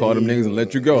call. I'm gonna call them niggas and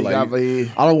let you go. He Like, got-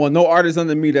 I don't want no artists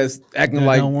under me that's acting That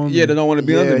like, don't want they me. don't want to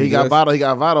be under Yeah, me. he got That's- Vado. He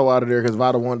got Vado out of there because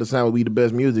Vado wanted to sound with We the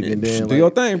Best Music, and then do your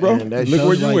thing, bro. and that Look shit-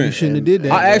 where you like went. you shouldn't have did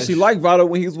that. I actually like Vado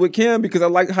when he was with Cam because I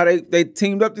like how they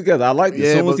teamed up together. I like it. Yeah,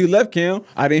 As soon as but- he left Cam,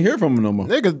 I didn't hear from him no more.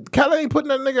 Nigga, Kelly ain't putting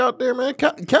that nigga out there, man.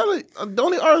 Kelly, the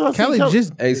only artist I Kelly seen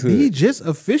just Ace Hood. he just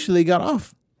officially got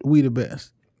off We the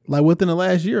Best, like within the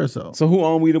last year or so. So who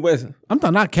owned We the West? I'm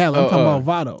talking not Kelly. I'm talking about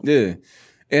Vado. Yeah,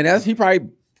 and that's he probably.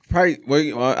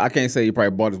 Well, I can't say he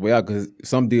probably bought his way out because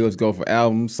some deals go for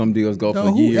albums, some deals go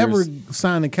So for years. whoever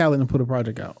signed to Khaled and put a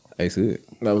project out? Ace Hood.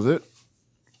 That was it.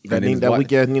 That, nigga's that watch-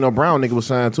 weak ass Nino Brown nigga was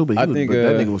signed too, but, I that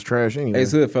nigga was trash anyway.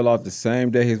 Ace Hood fell off the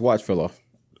same day his watch fell off.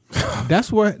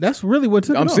 That's really what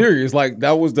took. I'm it off. serious. Like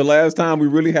that was the last time we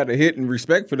really had a hit and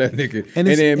respect for that nigga. And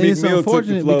it's, then and it's Meek Mill took the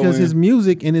unfortunate flow because in. his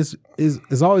music and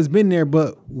has always been there,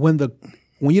 but when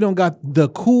you don't got the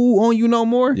cool on you no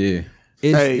more, Yeah.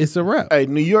 it's a rap. Hey,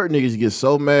 New York niggas get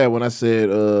so mad when I said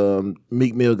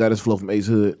Meek Mill got his flow from Ace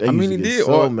Hood. They I used mean, to he get did.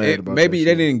 so Or mad about maybe that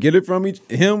they shit. didn't get it from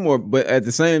him, but at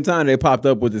the same time, they popped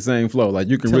up with the same flow. Like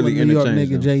you can Tell really a New York interchange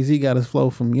nigga them. Jay-Z got his flow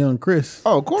from Young Chris.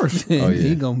 Oh, of course. Oh, yeah.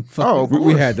 He gonna fuck. Oh, it. of We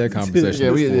course. had that conversation.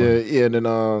 Yeah, before. yeah, and then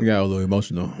We got a little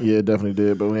emotional. yeah, definitely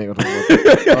did, but we ain't gonna talk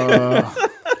about that.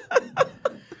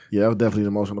 Yeah, that was definitely an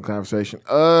emotional conversation.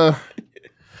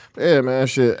 Yeah, man,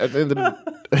 shit. At the end of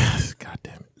the God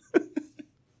damn it.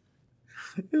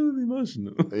 It was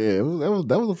emotional. Yeah,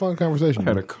 that was a fun conversation. I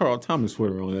had bro. a Carl Thomas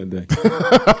sweater on that day.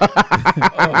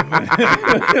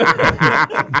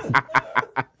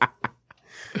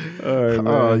 All right, man.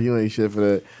 Oh, you ain't shit for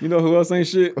that. You know who else ain't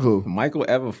shit? Who? Michael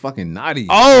Ever fucking Naughty.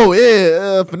 Oh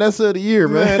yeah, finesse of the year,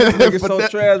 man. Man, this nigga so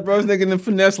trash, bro. This nigga done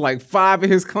finesse like 5 of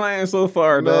his clients so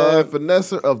far, Man, dog.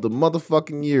 finesse of the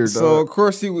motherfucking year, dog. So of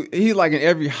course he like in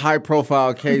every high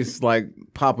profile case like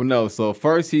popping up. So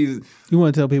first he's You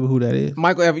want to tell people who that is?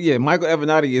 Michael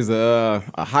Avenatti is a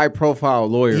high profile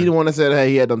lawyer. he the one that said,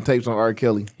 "Hey, he had them tapes on R.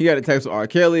 Kelly." He had a tapes with R.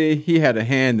 Kelly. He had a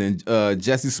hand in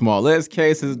Jesse Smollett's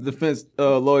case as a defense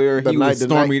lawyer. He was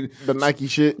Stormy. The Nike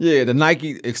shit. Yeah, the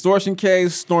Nike extortion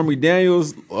case. Stormy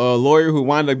Daniels, lawyer who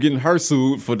wound up getting her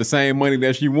sued for the same money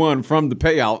that she won from the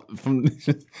payout. From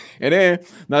and then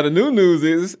now the new news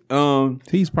is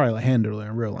He's probably a handler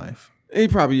in real life. he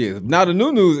probably is. Now the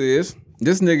new news is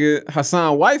this nigga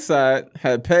Hassan Whiteside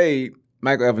had paid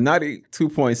Michael Avenatti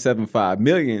 $2.75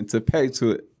 million to pay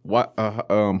to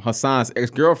Hassan's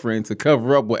ex-girlfriend to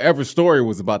cover up whatever story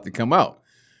was about to come out.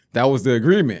 That was the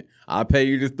agreement. I'll pay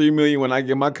you the $3 million when I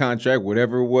get my contract,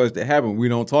 whatever it was that happened. We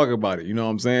don't talk about it. You know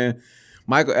what I'm saying?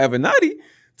 Michael Avenatti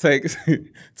takes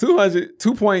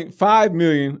 $2.5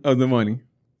 million of the money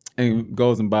and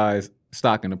goes and buys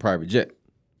stock in a private jet.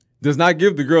 Does not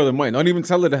give the girl the money. Don't even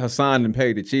tell her that Hassan and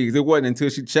paid the cheese. It wasn't until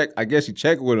she checked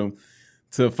with him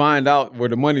to find out where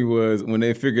the money was when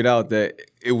they figured out that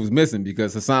it was missing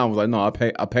because Hassan was like, no, I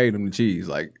paid him the cheese.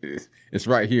 Like, it's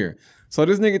right here. So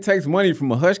this nigga takes money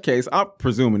from a hush case. I'm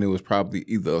presuming it was probably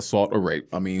either assault or rape.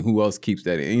 I mean, who else keeps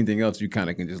that? Anything else you kind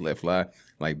of can just let fly,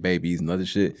 like babies and other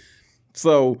shit.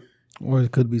 So, Or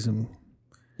it could be some.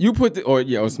 you put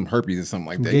or some herpes or something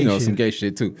like that. gay Some shit. gay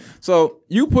shit too. So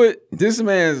you put this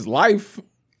man's life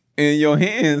in your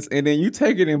hands, and then you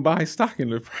take it and buy stock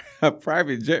in a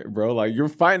private jet, bro. Like you're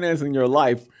financing your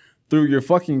life through your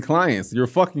fucking clients. You're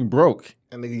fucking broke.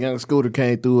 And nigga, young Scooter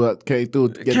came through. To get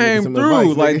niggas Came some through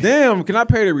advice, like, nigga. damn. Can I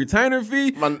pay the retainer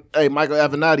fee Hey, Michael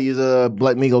Avenatti is a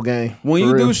Black Migo gang. when For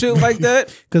you real. do shit like that?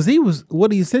 Because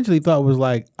what he essentially thought was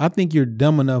like, I think you're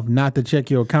dumb enough not to check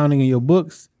your accounting and your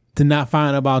books to not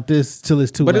find about this till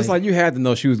it's too But late. it's like you had to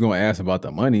know she was gonna ask about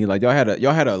the money. Like y'all had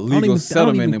a legal I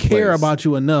settlement don't even in care place. about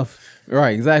you enough.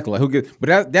 Right, exactly. Like, who gets?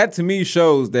 But that to me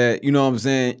shows that, you know what I'm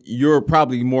saying, you're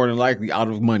probably more than likely out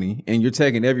of money, and you're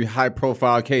taking every high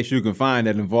profile case you can find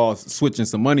that involves switching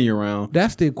some money around.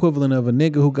 That's the equivalent of a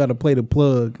nigga who got to play the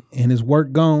plug and his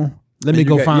work gone. Let me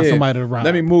go find somebody to rob.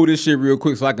 Let me move this shit real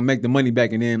quick so I can make the money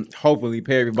back and then hopefully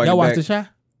pay everybody Y'all watch back. The Shy?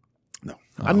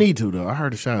 I need to though. I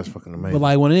heard the shot is fucking amazing. But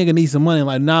like when a nigga needs some money,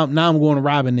 like now I'm going to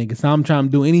rob a nigga. So I'm trying to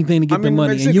do anything to get the it money.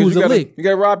 makes And sense, you 'cause was a gotta, lick. You got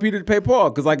to rob Peter to pay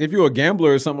Paul. Because like if you're a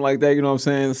gambler or something like that, you know what I'm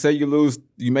saying? Say you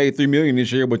made $3 million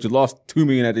this year, but you lost $2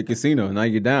 million at the casino. Now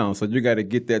you're down. So you got to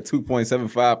get that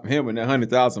 2.75 from him and that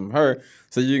 100,000 from her,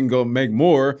 so you can go make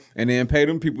more and then pay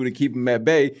them people to keep them at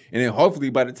bay. And then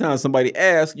hopefully by the time somebody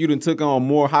asks, you done took on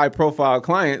more high profile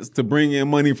clients to bring in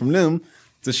money from them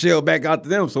to shell back out to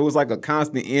them. So it's like a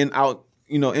constant in-out,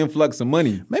 influx of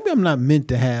money. Maybe I'm not meant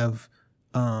to have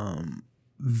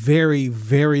very,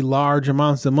 very large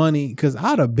amounts of money because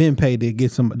I'd have been paid to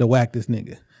get to whack this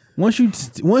nigga. Once you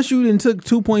then took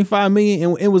 2.5 million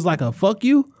and it was like a fuck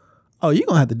you, oh, you're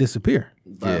gonna have to disappear.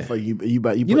 Yeah. You You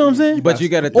know what I'm saying? But you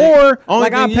got to Or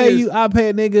like I pay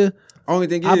a nigga. Only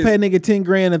thing I is, pay a nigga 10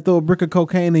 grand and throw a brick of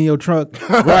cocaine in your trunk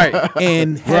right.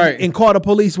 and call the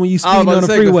police when you I was speeding about on to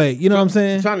the say, 'cause freeway. You know what I'm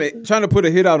saying? Trying to put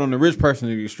a hit out on the rich person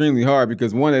is extremely hard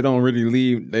because one, they don't really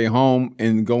leave their home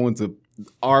and go into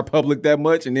our public that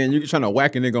much, and then you're trying to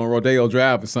whack a nigga on Rodeo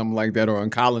Drive or something like that, or on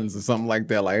Collins or something like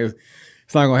that. Like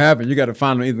it's not gonna happen. You got to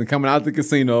find them either coming out the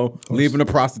casino, leaving a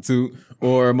prostitute,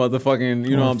 or motherfucking,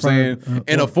 you know what I'm saying,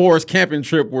 in a forest camping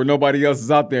trip where nobody else is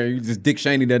out there. You just Dick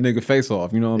Cheney that nigga face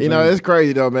off. You know what I'm saying? It's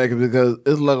crazy though, man, because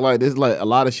it's like a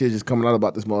lot of shit just coming out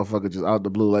about this motherfucker just out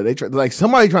the blue. Like like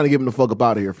somebody trying to get him the fuck up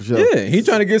out of here for sure. Yeah, he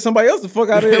trying to get somebody else the fuck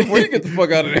out of here before you get the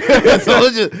fuck out of there. So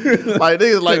it's just like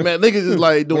niggas just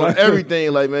like doing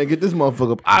everything. Like, man, get this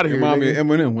motherfucker up out of here. Remind me nigga. of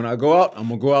Eminem. When I go out, I'm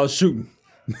gonna go out shooting.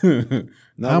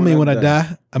 I mean when I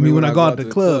die. I mean when I go out to the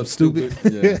club, stupid.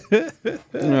 Yeah.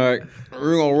 All right,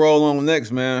 we're gonna roll on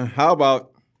next, man. How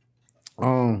about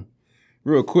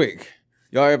real quick?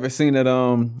 Y'all ever seen that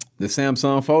the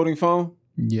Samsung folding phone?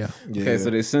 Yeah. Okay, so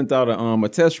they sent out a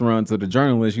test run to the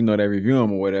journalists, they review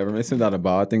them or whatever. They sent out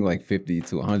about, I think, like 50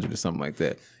 to 100 or something like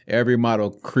that. Every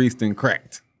model creased and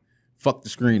cracked. Fucked the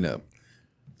screen up.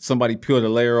 Somebody peeled a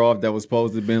layer off that was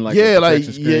supposed to have been like a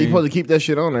protection screen. you're supposed to keep that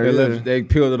shit on there. They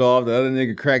peeled it off. The other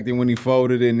nigga cracked it when he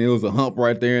folded it, and it was a hump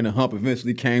right there, and the hump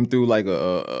eventually came through like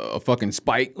a fucking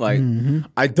spike. Like,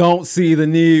 I don't see the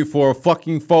need for a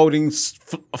fucking folding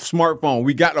smartphone.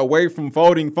 We got away from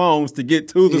folding phones to get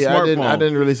to the smartphone. I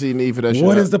didn't really see a need for that shit.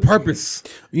 What is the purpose?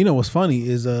 You know what's funny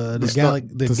is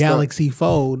the Galaxy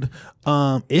Fold.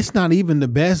 It's not even the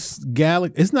best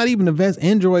It's not even the best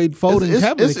Android folding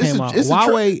tablet that came out.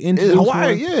 Huawei introduced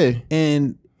one,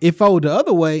 and it folded the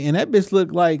other way, and that bitch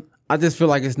looked like. I just feel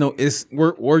like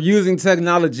we're using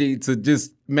technology to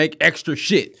just make extra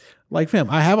shit. Like, fam,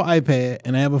 I have an iPad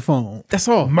and I have a phone. That's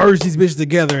all. Merge these bitches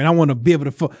together, and I want to be able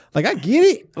to. Like, I get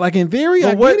it. Like, in theory,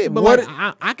 I get it, but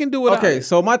I can do it. Okay,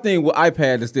 so my thing with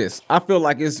iPad is this. I feel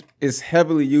like it's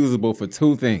heavily usable for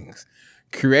two things: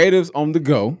 creatives on the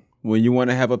go. When you want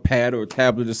to have a pad or a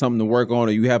tablet or something to work on,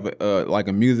 or you have like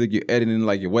a music you're editing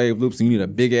like your wave loops and you need a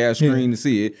big ass screen to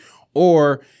see it,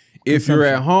 or if you're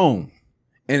at home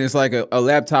and it's like a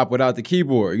laptop without the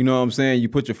keyboard, you know what I'm saying? You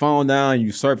put your phone down,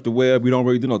 you surf the web, you don't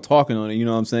really do no talking on it, you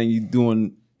know what I'm saying? You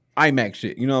doing iMac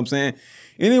shit, you know what I'm saying?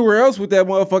 Anywhere else with that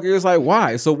motherfucker, it's like,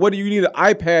 why? So what do you need an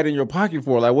iPad in your pocket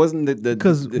for? Like, wasn't the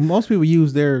because most people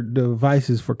use their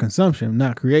devices for consumption,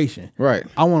 not creation. Right.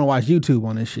 I want to watch YouTube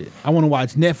on this shit. I want to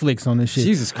watch Netflix on this shit.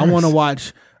 Jesus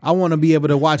Christ. I want to be able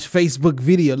to watch Facebook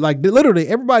video. Like, literally,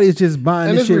 everybody is just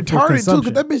buying this shit for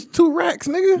consumption. And it's retarded, too, because that bitch 2 racks,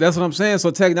 nigga. That's what I'm saying.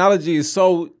 So technology is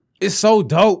so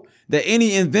dope that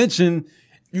any invention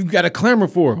you got to clamor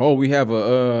for. Oh, we have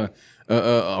a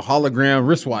hologram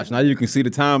wristwatch. Now you can see the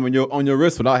time on your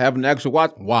wrist without having an actual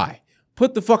watch. Why?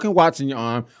 Put the fucking watch in your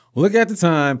arm. Look at the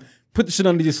time. Put the shit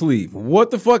under your sleeve.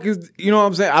 What the fuck is, you know what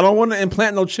I'm saying? I don't want to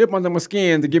implant no chip under my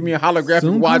skin to give me a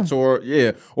holographic watch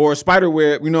or a spider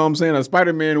web, you know what I'm saying? A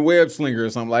Spider-Man web slinger or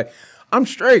something. Like, I'm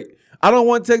straight. I don't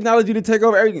want technology to take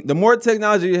over everything. The more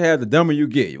technology you have, the dumber you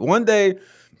get. One day,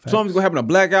 something's gonna happen a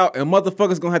blackout, and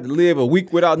motherfuckers gonna have to live a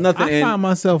week without nothing. I find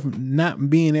myself not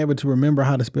being able to remember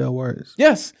how to spell words.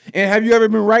 Yes, and have you ever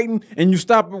been writing and you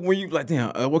stop it when you like,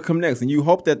 damn, what come next? And you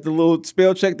hope that the little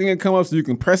spell check thing will come up so you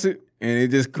can press it and it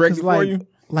just corrects it for you.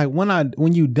 Like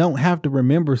when you don't have to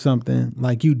remember something,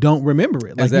 like you don't remember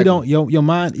it. Like exactly. You don't your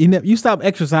mind. You stop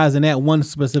exercising that one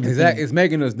specific thing. It's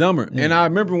making us dumber. Yeah. And I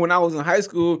remember when I was in high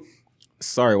school.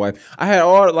 Sorry, wife. I had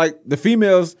all like the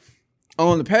females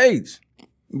on the page.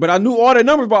 But I knew all their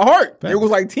numbers by heart. It was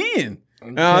like 10.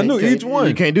 And I knew each one.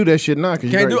 You can't do that shit now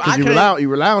because you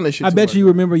rely on that shit. I bet you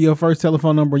remember your first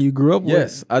telephone number you grew up with.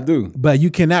 Yes, I do. But you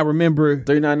cannot remember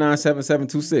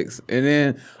 399-7726. And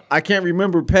then I can't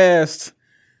remember past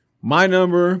my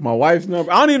number, my wife's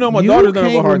number. I don't even know my daughter's number.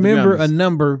 You can't remember a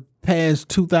number past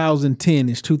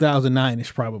 2010-ish,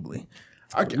 2009-ish probably.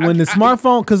 When the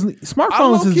smartphone, because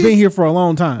smartphones has been here for a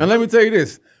long time. And let me tell you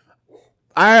this.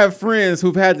 I have friends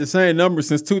who've had the same number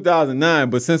since 2009,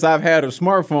 but since I've had a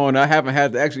smartphone, I haven't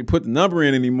had to actually put the number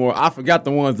in anymore. I forgot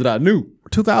the ones that I knew.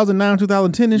 2009,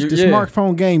 2010-ish, the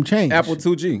smartphone game changed. Apple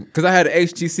 2G. Because I had an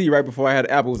HTC right before I had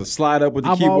Apple. It was a slide up with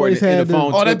the keyboard and the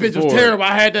phone. Oh, that bitch was terrible.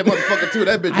 I had that motherfucker too.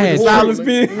 That bitch was stylus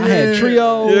pen. I had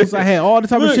trios. I had all the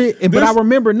type of shit. But I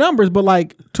remember numbers, but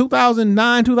like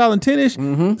 2009, 2010-ish,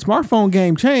 smartphone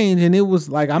game changed, and it was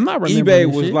like, I'm not remembering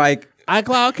eBay was shit. like,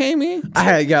 iCloud came in. I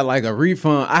had got like a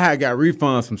refund. I had got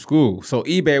refunds from school. So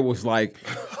eBay was like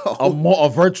a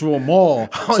virtual mall.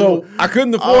 So I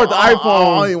couldn't afford the iPhone.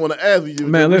 I don't even want to ask you.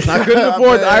 Man, listen, I couldn't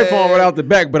afford the iPhone without the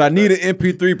back, but I needed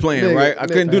MP3 playing, right? I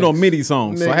couldn't do no MIDI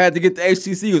songs. So I had to get the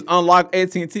HTC. It was unlocked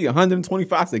AT&T,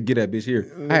 $125. I said, get that bitch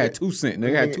here. I had 2 cents.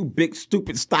 Nigga, I had 2 big,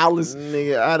 stupid, stylists.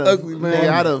 Nigga, I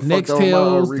done fucked on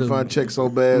my refund check so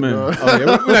bad. Man. Oh, yeah, we're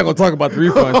not going to talk about the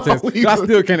refund checks. I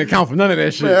still can't account for none of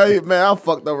that shit. Man, I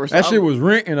fucked over. That shit was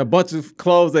rent and a bunch of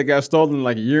clothes that got stolen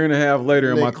like a year and a half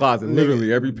later in my closet.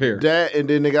 Literally every pair. That and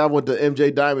then nigga, I went to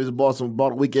MJ Diamonds and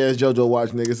bought a weak ass JoJo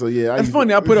watch, nigga. So yeah, that's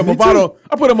funny. I put a Movado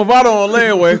on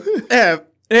layaway.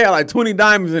 It had like 20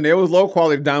 diamonds in there. It was low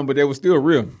quality diamond, but they were still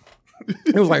real.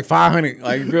 It was like 500.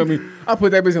 Like, you feel me? I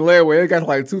put that bitch in layaway. It got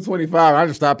like 225. I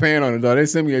just stopped paying on it though. They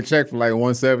sent me a check for like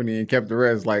 170 and kept the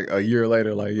rest like a year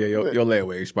later. Like, yeah, your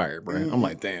layaway expired, bro. I'm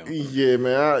like, damn. Yeah,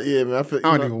 man. I feel,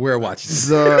 I don't even wear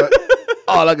watches.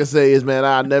 All I can say is, man,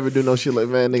 I never do no shit like,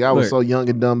 man, nigga, I was Look. so young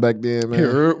and dumb back then, man.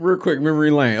 Here, real quick,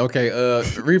 memory lane. Okay,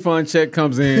 refund check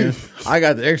comes in. I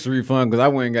got the extra refund because I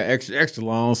went and got extra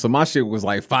long, so my shit was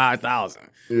like $5,000.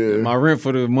 Yeah. My rent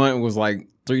for the month was like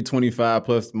 $325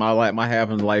 plus my half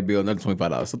of the light bill, another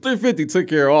 $25. So $350 took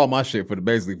care of all my shit for the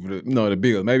the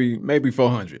bill, maybe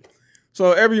 $400.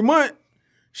 So every month,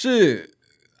 shit,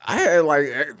 I had like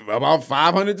about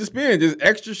 $500 to spend, just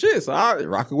extra shit. So I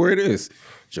rock it where it is.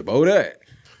 Chabot that.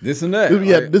 This and that.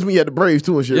 This when you had the Braves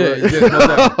too and shit, Yeah, right?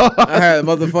 yeah, I had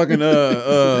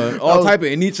motherfucking all type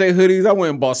of Nietzsche hoodies. I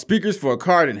went and bought speakers for a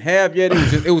card and half yet.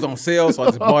 It was on sale, so I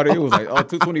just bought it. It was like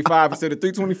 $225 instead of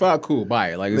 $325. Cool,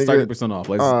 buy it. Like it's 30% off.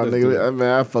 Let's do nigga, it.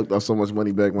 man, I fucked up so much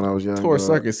money back when I was young. Tore dog.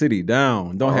 Circuit City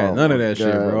down. Don't have none of that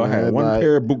shit, God, bro. I had man, one like-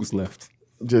 pair of boots left.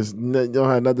 Just don't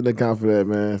have nothing to account for that,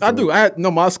 man. I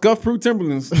do. My scuff-proof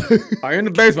Timberlands are in the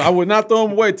basement. I would not throw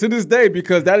them away to this day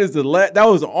because that is that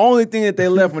was the only thing that they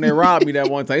left when they robbed me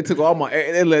that one time. They took all my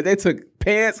they took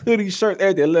pants, hoodies, shirts,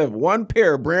 everything. They left one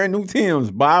pair of brand new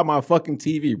Timbs by my fucking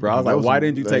TV, bro. I was like, why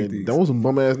didn't you take these? Those some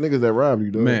bum ass niggas that robbed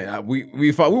you, though. Man,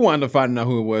 we wound up finding out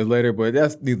who it was later, but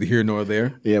that's neither here nor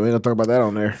there. Yeah, we ain't gonna talk about that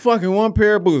on there. Fucking one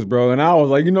pair of boots, bro. And I was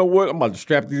like, you know what? I'm about to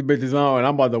strap these bitches on and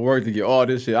I'm about to work to get all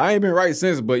this shit. I ain't been right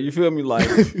since, but you feel me? Like,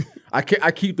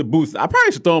 I keep the boots. I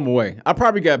probably should throw them away. I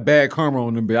probably got bad karma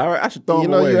on them, but I should throw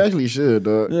them away. You actually should,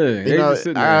 dog. Yeah, you they know, just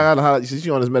sitting there. I gotta highlight, since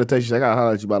you on this meditation, I gotta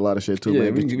highlight you about a lot of shit too,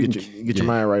 Yeah, man. we can- Get your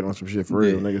mind right on some shit for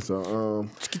real, nigga. So,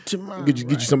 Get your mind get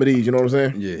you some of these. You know what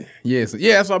I'm saying? Yeah.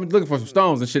 That's why I've been looking for some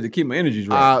stones and shit to keep my energies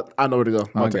right. I know where to go.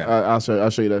 Okay. I'll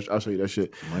show you that. I'll show you that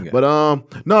shit. Okay. But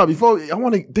no, before I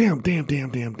want to. Damn.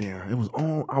 It was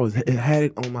on. It had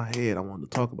it on my head. I wanted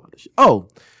to talk about this shit. Oh,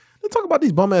 let's talk about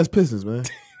these bum ass Pistons, man.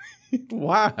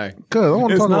 Why? Cause I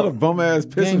want to It's talk not a about. bum ass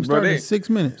Game Pistons, bro. started in 6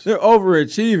 minutes. They're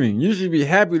overachieving. You should be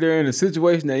happy they're in a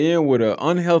situation they're in with an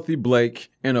unhealthy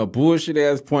Blake and a bullshit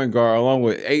ass point guard, along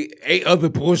with eight other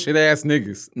bullshit ass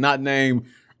niggas, not named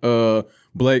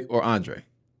Blake or Andre.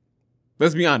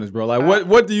 Let's be honest, bro. Like,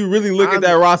 what do you really look at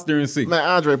that roster and see? Man,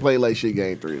 Andre played like shit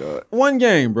game 3, dog. One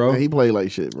game, bro. Man, he played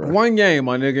like shit, bro. One game,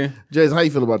 my nigga. Jason, how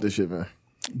you feel about this shit, man?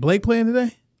 Blake playing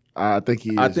today? I think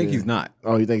he is. I think yeah. he's not.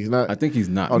 Oh, you think he's not? I think he's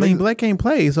not. Oh, I mean, Blake can't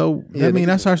play, so Yeah, I mean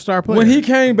that's our star player. When he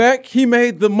came back, he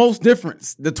made the most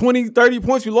difference. The 20, 30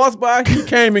 points we lost by, he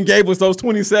came and gave us those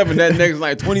 27 that next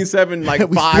night. 27, like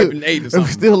We 5 still- and 8 or We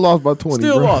something. still lost by 20.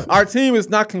 Still bro. lost. Our team is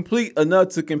not complete enough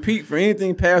to compete for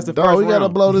anything past the Dog, first we gotta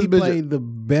round. blow this he bitch. played the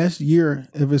best year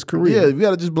of his Yeah, career. we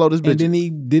gotta just blow this bitch. And then he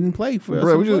didn't play for us.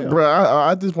 Bro, in we just, playoffs. bro.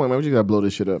 At this point, man, we just gotta blow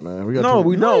this shit up, man. We gotta No,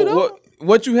 we you don't. don't.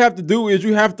 What you have to do is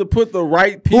you have to put the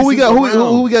right pieces who we got?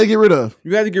 around. Who we gotta get rid of? You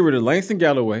got to get rid of Langston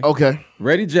Galloway, Okay,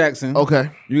 Reddy Jackson.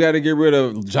 okay, You got to get rid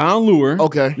of John Lure.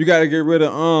 Okay. You got to get rid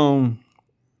of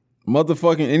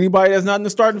motherfucking anybody that's not in the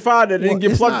starting five that didn't Well,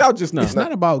 get it's plucked not- out just now. It's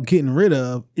not about getting rid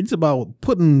of. It's about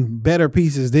putting better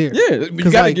pieces there. Yeah, you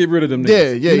 'Cause, got to like, get rid of them. yeah, niggas.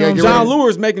 yeah. You You know gotta what get John rid of.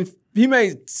 Lure's he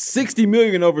made $60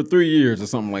 million over 3 years or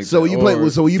something like that. So will you play? or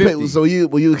So will you 50. pay? So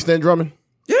will you extend Drummond?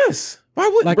 Yes. Why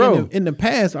wouldn't, Like bro? in the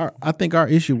past, I think our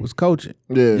issue was coaching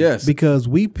Yeah. Yes. because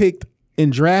we picked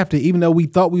and drafted, even though we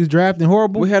thought we was drafting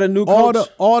horrible. We had a new all coach.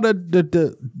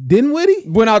 the Dinwiddie.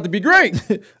 Went out to be great.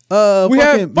 We Fucking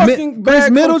had fucking Chris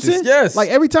bad Middleton. coaches, yes. like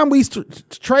every time we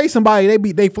trade somebody,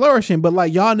 they flourishing, but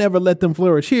like y'all never let them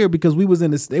flourish here because we was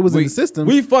in the in the system.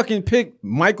 We fucking picked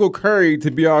Michael Curry to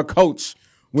be our coach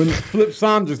when Flip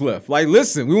Saunders left. Like,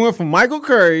 listen, we went from Michael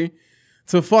Curry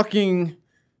to fucking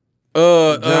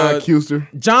John Kuster.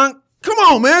 John. Come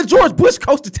on, man. George Bush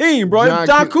coached the team, bro. John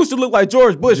John Ku- Kuster looked like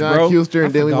George Bush, John bro. Kuster,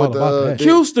 and then we forgot went to all about that.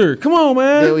 Kuster, come on,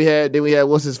 man. then we had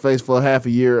what's his face for half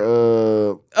a year.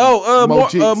 Mo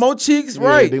Cheeks, Yeah,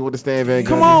 right. they went to Stan Van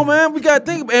Come Gundy. on, man. We got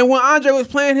to think. And when Andre was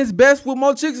playing his best with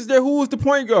Mo Cheeks is there, who was the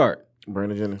point guard?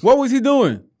 Brandon Jennings. What was he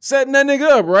doing? Setting that nigga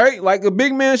up, right? Like a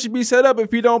big man should be set up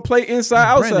if he don't play inside,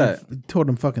 outside. Brandon tore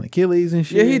them fucking Achilles and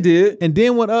shit. Yeah, he did. And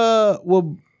then what?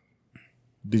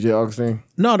 DJ Augustine.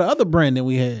 No, the other Brandon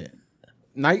we had.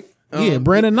 Knight. Yeah,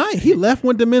 Brandon Knight. He left,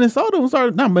 went to Minnesota and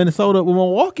started not Minnesota, with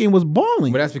Milwaukee and was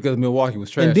balling. But that's because Milwaukee was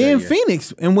trash. And then that year.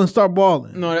 Phoenix and went start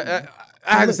balling. No, I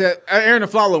had to say Aaron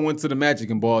Aflalo went to the Magic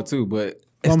and ball too, but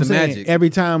it's I'm the saying Magic. every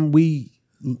time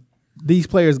these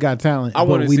players got talent. I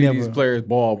want but to we see never, these players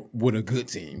ball with a good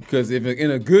team because if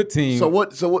in a good team, So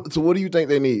what do you think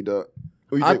they need, dog?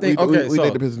 I think we okay.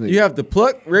 think the Pistons So need. you have to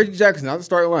pluck Reggie Jackson out of the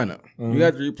starting lineup. Mm-hmm. You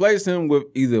have to replace him with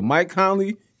either Mike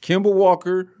Conley, Kemba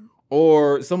Walker,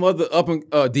 or some other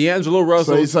D'Angelo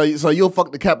Russell. So you'll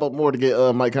fuck the cap up more to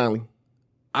get Mike Conley.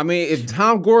 I mean, if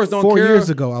Tom Gores don't 4 care, years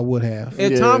ago I would have.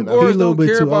 if Yeah, Tom nah, he a Gores little don't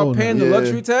bit care too about old paying now. the Yeah.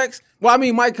 luxury tax, well, I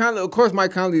mean, Mike Conley, of course,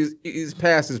 Mike Conley is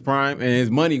past his prime, and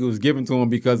his money was given to him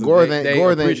because Gores they ain't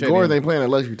appreciate him. playing a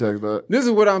luxury tax, dog. This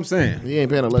is what I'm saying. He ain't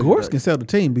paying a luxury Gores tax. can sell the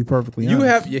team. Be perfectly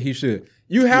honest. He should.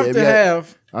 You have Yeah, to yeah.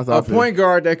 have That's a how I feel. point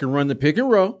guard that can run the pick and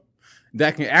roll,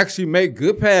 that can actually make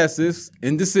good passes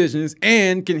and decisions,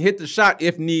 and can hit the shot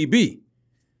if need be.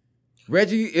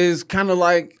 Reggie is kind of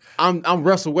like I'm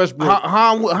Russell Westbrook.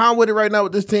 How I'm with it right now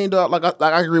with this team, dog. Like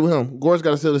I agree with him. Gore's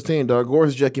got to sell this team, dog. Gore's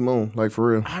is Jackie Moon, like for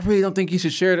real. I really don't think he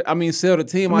should sell the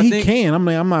team. I mean, think he can. I'm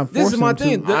not forcing this is my him to.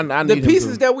 thing. The, I the need him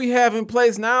pieces to. that we have in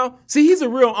place now. See, he's a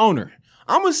real owner.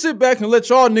 I'm gonna sit back and let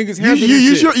y'all niggas You, handle you, this you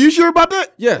shit. sure? You sure about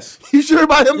that? Yes. You sure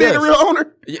about him being a Yes. real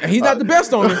owner? Yeah, he's not the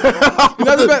best owner. He's not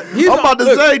I'm the best. He's about to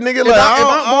look, say, nigga, if like I- if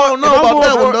I I'm don't know going- if I'm about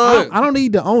that going one, for- dog. look, I don't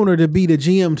need the owner to be the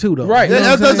GM too, though. Right. You know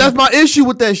what I'm saying? That's my issue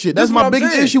with that shit. That's That's what my I'm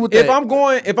biggest saying. issue with that.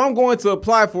 If I'm going to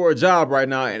apply for a job right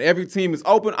now and every team is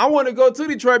open, I want to go to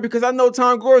Detroit because I know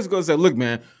Tom Gore is going to say, "Look,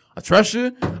 man, I trust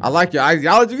you. I like your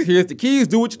ideology. Here's the keys.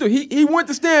 Do what you do." He went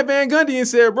to Stan Van Gundy and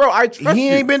said, "Bro, I trust He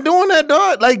you." ain't been doing that,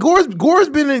 dog. Like Gore's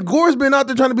been out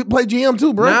there trying to play GM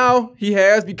too, bro. Now he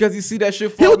has because he see that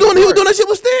shit. he was falling doing apart. that shit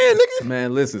with Stan, nigga.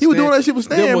 Man, listen. He was doing that shit with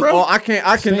Stan, them was bro. all- I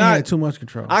Stan cannot. had too much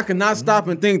control. I cannot stop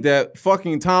and think that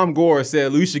fucking Tom Gore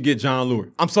said we should get John Lure.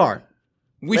 I'm sorry.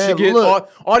 We Man, should get look.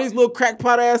 all these little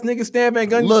crackpot ass niggas Stan Van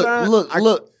Gundy signed.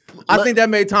 Look. I think that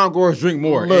made Tom Gore drink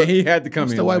more, Look. and he had to come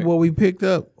What's in. the white like- boy we picked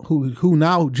up who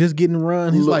now just getting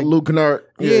run? He's like, Luke Kennard.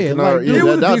 Yeah, Kennard. like, Yeah, dude, He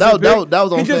was a that decent pick.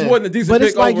 was on He just Stan. wasn't a decent but pick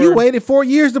it's like over- you waited 4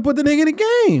 years to put the nigga in the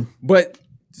game. But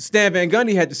Stan Van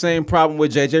Gundy had the same problem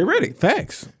with J.J. Redick.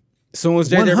 Facts. As soon as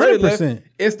J.J. Redick left, 100%.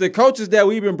 it's the coaches that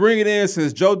we've been bringing in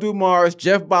since Joe Dumars,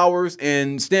 Jeff Bowers,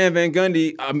 and Stan Van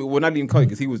Gundy. I mean, well, not even coach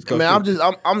because he was coach. Man, too.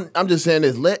 I'm just saying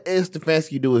this. Let Ed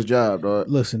Stefanski do his job, dog.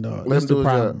 Listen, dog. Let That's him do the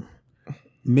his problem.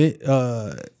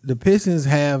 The Pistons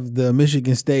have the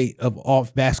Michigan State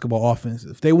of basketball offense.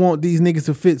 If they want these niggas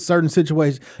to fit certain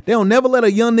situations, they'll never let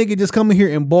a young nigga just come in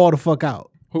here and ball the fuck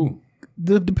out. Who?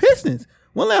 The Pistons.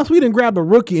 When last we didn't grab a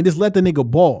rookie and just let the nigga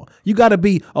ball? You got to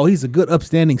be, he's a good,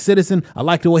 upstanding citizen. I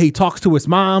like the way he talks to his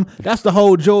mom. That's the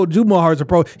whole Joe Jumahar's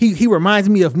approach. He reminds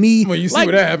me of me. Well, you see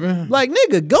what happened. Like,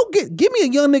 nigga, give me a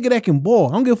young nigga that can ball.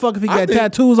 I don't give a fuck if he I got think-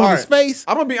 tattoos on all his right, face.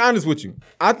 I'm gonna be honest with you.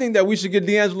 I think that we should get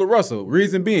D'Angelo Russell.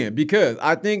 Reason being, because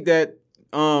I think that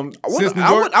since New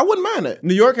York, I wouldn't mind that.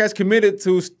 New York has committed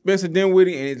to Spencer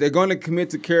Dinwiddie and they're going to commit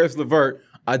to Karis LeVert,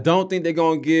 I don't think they're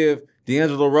going to give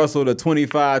D'Angelo Russell the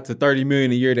 25 to 30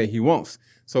 million a year that he wants.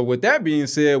 So with that being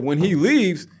said, when he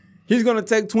leaves, he's going to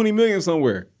take 20 million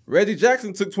somewhere. Reggie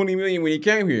Jackson took 20 million when he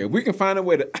came here. If we can find a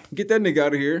way to get that nigga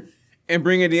out of here and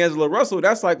bring in D'Angelo Russell,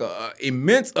 that's like a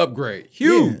immense upgrade.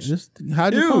 Huge. Yeah, just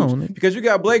hide your phone. nigga. Because you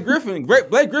got Blake Griffin.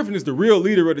 Blake Griffin is the real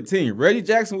leader of the team. Reggie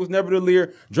Jackson was never the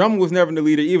leader. Drummond was never the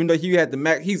leader, even though he had the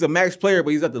max. He's a max player,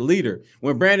 but he's not the leader.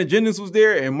 When Brandon Jennings was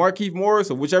there and Markieff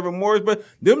Morris or whichever Morris, but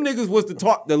them niggas was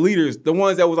the leaders, the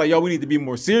ones that was like, yo, we need to be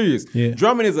more serious. Yeah.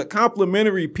 Drummond is a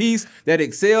complimentary piece that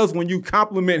excels when you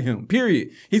compliment him,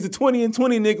 period. He's a 20 and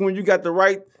 20 nigga when you got the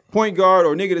right point guard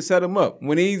or nigga to set him up.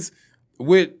 When he's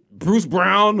with Bruce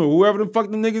Brown or whoever the fuck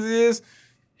the niggas is,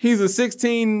 he's a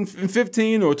 16 and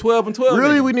 15 or 12 and 12.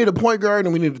 Really, nigga. we need a point guard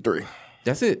and we need a three.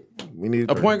 That's it. We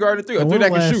need A point guard and three. A When three the that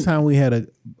can last shoot. time we had a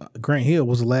Grant Hill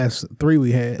was the last three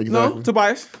we had. Exactly. No,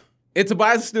 Tobias. If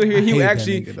Tobias is still here, I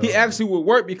hate that he nigga, actually would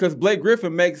work because Blake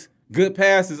Griffin makes good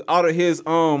passes out of his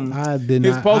I did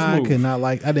his not. post I move. could not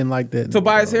like. I didn't like that.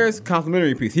 Tobias nigga, Harris,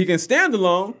 complimentary piece. He can stand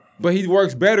alone, but he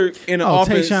works better in an dog.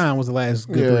 offense. Tayshaun was the last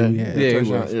good Yeah, three we had. Yeah, he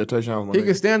Tayshaun- was. yeah, Tayshaun was my He nigga.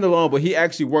 can stand alone, but he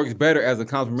actually works better as a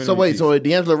complimentary So wait, piece. so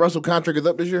D'Angelo Russell contract is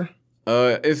up this year?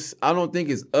 I don't think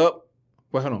it's up.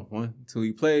 Well, hold on. 1, 2.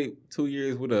 He played 2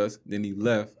 years with us, then he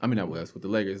left. I mean, not with us, with the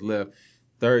Lakers. Left.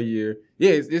 Third year.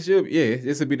 Yeah, this should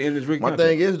be the end of his rookie My contract.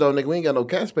 thing is though, nigga, we ain't got no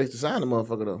cap space to sign the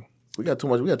motherfucker though. We got too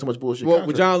much bullshit. Well, contract.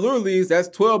 with John Lure leaves, that's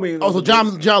 $12 million. Oh, so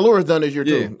John Lewis done this year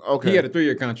Yeah. too. Okay. He had a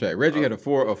 3-year contract. Reggie had a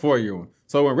 4-year one.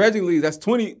 So when Reggie leaves, that's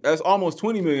 20. That's almost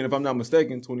 20 million, if I'm not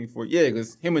mistaken. 24. Yeah,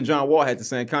 because him and John Wall had the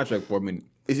same contract for a minute.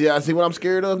 I see what I'm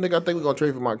scared of, nigga. I think we're gonna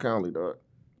trade for Mike Conley, dog.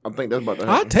 I think that's about to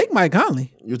I'll happen. take Mike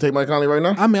Conley. You take Mike Conley right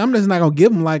now? I mean, I'm just not gonna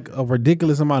give him like a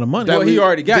ridiculous amount of money. Well, he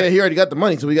already got Yeah, it. he already got the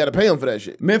money, so we got to pay him for that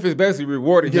shit. Memphis basically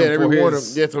rewarded Yeah, him they for reward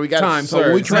his him. Yeah, so we got time So when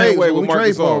we served. trade, Same way when with we trade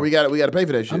Marcus for him, Gasol. we got to pay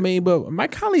for that shit. I mean, but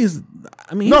Mike Conley is.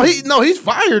 I mean, he's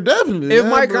fired definitely. If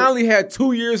man, Mike but- Conley had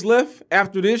 2 years left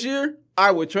after this year, I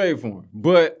would trade for him.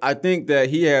 But I think that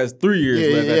he has 3 years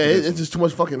yeah, left yeah, after this it's one. just too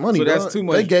much fucking money. So that's dog. too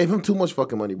much. They gave him too much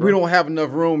fucking money, bro. We don't have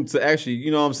enough room to actually, you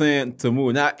know what I'm saying, to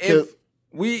move. Now, if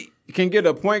can get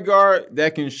a point guard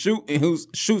that can shoot and who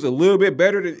shoots a little bit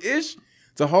better than Ish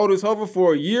to hold us over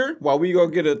for a year while we go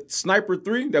get a sniper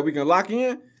 3 that we can lock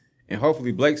in, and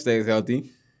hopefully Blake stays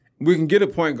healthy, we can get a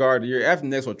point guard the year after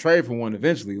next or trade for one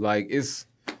eventually. Like,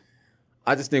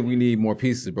 I just think we need more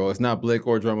pieces, bro. It's not Blake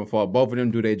or Drummond's fault. Both of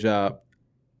them do their job.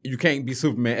 You can't be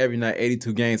Superman every night,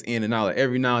 82 games in and out. Like,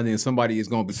 every now and then somebody is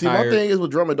going to be tired. My thing is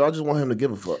with Drummond, though, I just want him to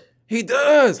give a fuck. He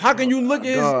does. How can you look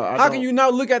at how can you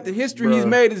not look at the history he's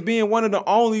made as being one of the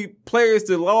only players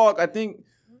to log, I think.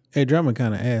 Hey, Drummond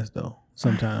kind of ass, though,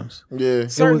 sometimes. Yeah.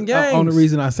 Certain games. Only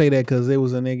reason I say that because there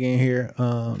was a nigga in here.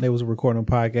 They was recording a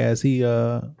podcast. He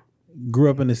grew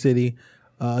up in the city.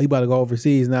 He about to go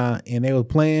overseas now, and they was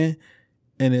playing.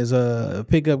 And there's a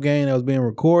pickup game that was being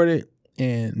recorded,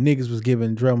 and niggas was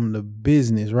giving Drummond the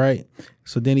business, right?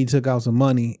 So then he took out some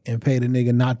money and paid the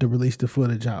nigga not to release the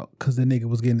footage out because the nigga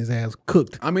was getting his ass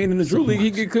cooked. I mean, in the Drew League,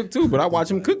 he get cooked too, but I watch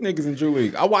him cook niggas in Drew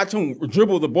League. I watch him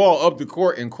dribble the ball up the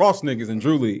court and cross niggas in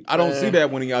Drew League. I don't see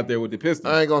that when he out there with the Pistons.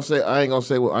 I ain't gonna say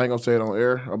it on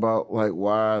air about like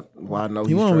why I know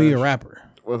He want to be a rapper.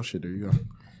 Well, shit, there you go.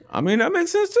 I mean, that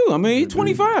makes sense too. I mean, he's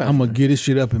 25. I'm gonna get his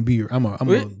shit up and be.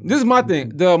 This is my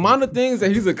thing. The amount of things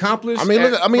that he's accomplished.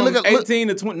 Look at 18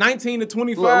 to 20, 19 to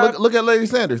 25. Look at Larry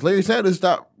Sanders. Larry Sanders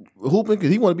stopped hooping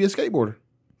because he wanted to be a skateboarder.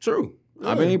 True. Yeah.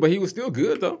 I mean, but he was still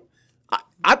good though.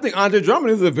 I think Andre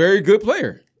Drummond is a very good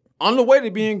player. On the way to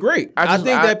being great. I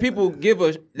think that people give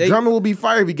a... Drummond will be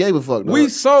fired if he gave a fuck. We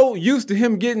so used to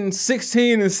him getting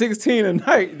 16 and 16 a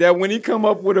night that when he come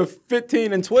up with a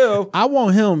 15 and 12... I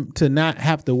want him to not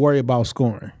have to worry about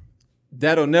scoring.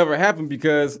 That'll never happen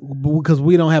because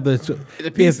we don't have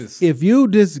the pieces. If you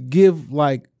just give,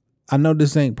 like... I know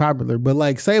this ain't popular, but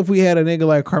like, say if we had a nigga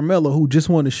like Carmelo who just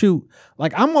wanted to shoot,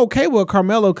 like, I'm okay with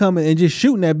Carmelo coming and just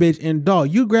shooting that bitch, and dog,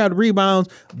 you grab the rebounds,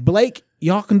 Blake...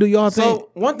 Y'all can do y'all thing.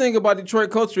 So one thing about Detroit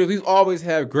culture is we've always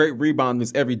had great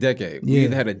rebounders every decade. We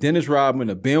either had a Dennis Rodman,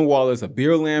 a Ben Wallace, a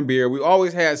Bill Laimbeer. We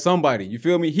always had somebody. You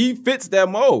feel me? He fits that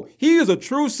mold. He is a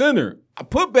true center.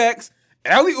 Putbacks,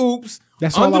 alley oops.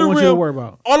 That's all I want you to worry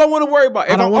about. All I want to worry about.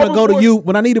 I don't want to go to you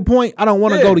when I need a point. I don't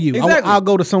want to go to you. Exactly. I'll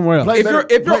go to somewhere else. If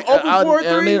you're open for a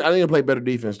 3, I need to play better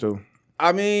defense too.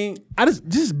 I mean, I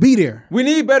just be there. We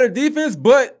need better defense,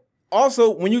 but also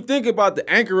when you think about the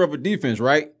anchor of a defense,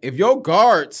 right? If your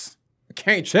guards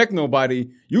can't check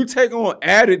nobody, you take on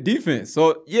added defense.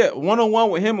 So yeah,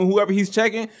 1-on-1 with him and whoever he's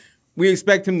checking, we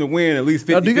expect him to win at least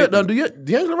 50-50. Do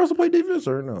D'Angelo Russell play defense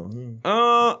or no?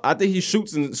 I think he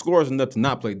shoots and scores enough to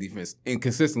not play defense and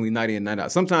consistently night in, night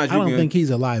out. Sometimes I don't think he's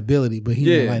a liability, but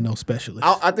he's not like no specialist.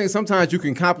 I think sometimes you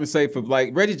can compensate for,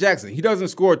 like Reggie Jackson. He doesn't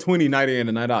score 20 night in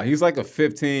and night out. He's like a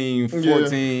 15,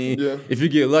 14. Yeah. If you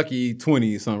get lucky,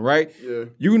 20 or something, right? Yeah.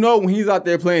 You know when he's out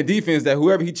there playing defense that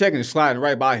whoever he's checking is sliding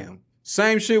right by him.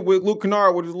 Same shit with Luke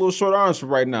Kennard with his little short arms for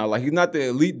right now. Like, he's not the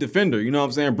elite defender. You know what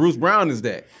I'm saying? Bruce Brown is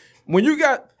that. When you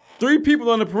got 3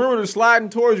 people on the perimeter sliding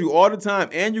towards you all the time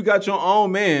and you got your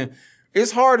own man,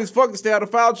 it's hard as fuck to stay out of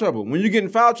foul trouble. When you get in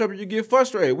foul trouble, you get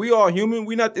frustrated. We all human.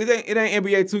 It ain't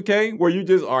NBA 2K where you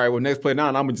just, all right, well, next play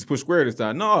down, I'm going to just push square this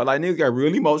time. No, like, niggas got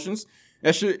real emotions.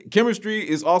 That shit, chemistry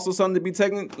is also something to be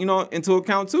taken, into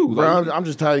account too. Like, bro, I'm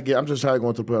just tired of going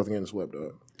to the playoffs and getting swept,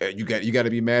 dog. You got to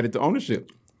be mad at the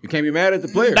ownership. You can't be mad at the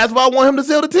players. That's why I want him to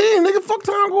sell the team, nigga. Fuck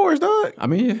Tom Gores, dog. I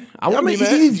mean, yeah, I wouldn't be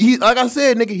mad. He, like I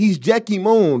said, nigga, he's Jackie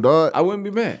Moon, dog. I wouldn't be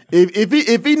mad.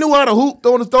 If he knew how to hoop,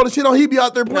 throw the shit on, he'd be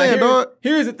out there playing, dog.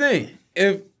 Here's the thing: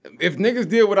 if niggas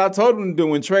did what I told them to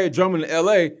do and trade Drummond to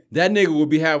L.A., that nigga would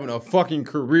be having a fucking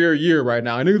career year right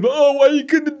now. And niggas be like, oh, why you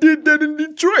couldn't have did that in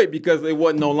Detroit? Because it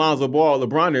wasn't no Lonzo Ball or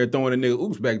LeBron there throwing a nigga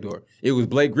oops backdoor. It was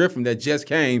Blake Griffin that just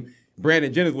came,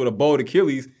 Brandon Jennings with a bowed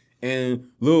Achilles, and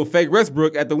little fake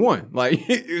Westbrook at the 1. Like,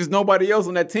 there's nobody else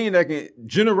on that team that can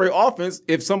generate offense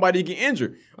if somebody get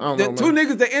injured. The 2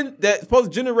 niggas that supposed to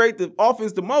generate the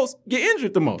offense the most get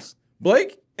injured the most.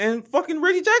 Blake and fucking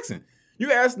Reggie Jackson.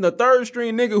 You asking the 3rd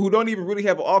string nigga who don't even really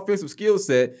have an offensive skill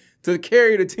set to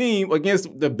carry the team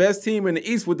against the best team in the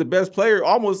East with the best player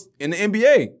almost in the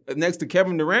NBA next to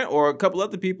Kevin Durant or a couple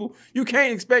other people. You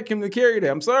can't expect him to carry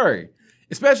that. I'm sorry.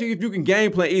 Especially if you can game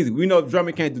plan easy. We know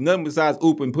Drummond can't do nothing besides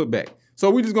oop and put back. So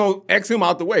we just going to X him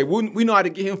out the way. We know how to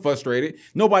get him frustrated.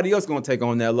 Nobody else going to take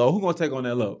on that load. Who going to take on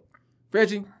that load?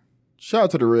 Reggie? Shout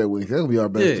out to the Red Wings. That's going to be our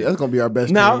best team. That's going to be our best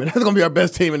team. That's going to be our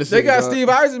best team in the city. They got Steve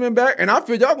Eisenman back, and I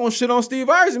feel y'all going to shit on Steve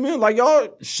Eisenman like y'all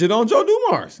shit on Joe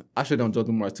Dumars. I shit on Joe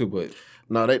Dumars too, but...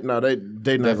 No, they not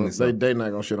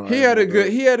gonna shit on. He had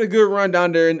a good run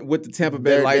down there with the Tampa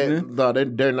Bay Lightning.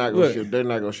 They're not gonna shit. They're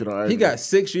not gonna shit on. He got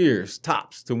 6 years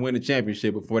tops to win the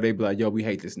championship before they be like, yo, we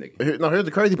hate this nigga. Here's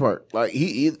the crazy part. Like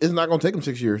it's not gonna take him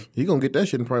 6 years. He gonna get that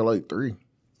shit in probably like 3.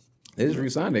 They just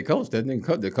re-signed their coach. That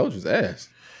nigga, their coach was ass.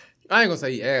 I ain't gonna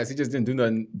say he ass. He just didn't do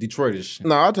nothing Detroitish.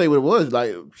 No, I'll tell you what it was.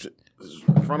 Like,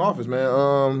 front office,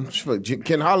 man.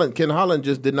 Ken Holland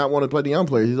just did not want to play the young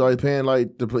players. He's always paying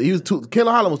like the play. Ken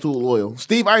Holland was too loyal.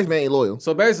 Steve Eisman ain't loyal.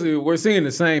 So basically, we're seeing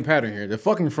the same pattern here. The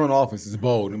fucking front office is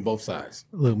bold on both sides.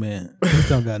 Look, man, this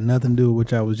don't got nothing to do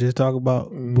with what I was just talking about.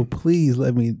 But please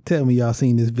tell me y'all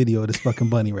seen this video of this fucking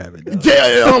bunny rabbit. Dog.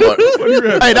 Yeah.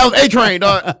 Hey, that was A-Train,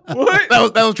 dog. What?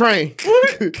 That was Train.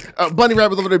 What? Bunny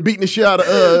rabbit over there beating the shit out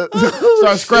of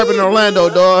started scrapping in Orlando,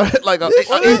 dog. Like a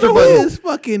Easter bunny. Is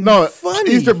fucking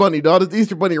funny. Easter bunny, dog. This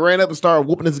Easter bunny ran up and started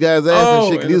whooping this guy's ass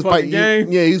and shit. He was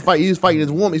fighting. He was fighting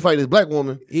his woman. He's fighting his black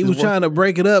woman. He was trying to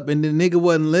break it up, and the nigga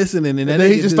wasn't listening. And then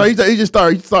he just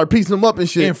started piecing him up and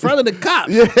shit in front of the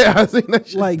cops. Yeah, I seen that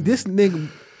shit. Like this nigga.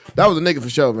 That was a nigga for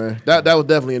sure, man. That was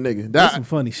definitely a nigga. That's some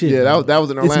funny shit. Yeah, that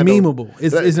was in Orlando. It's memeable.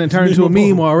 It's turned into a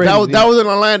meme already. That was in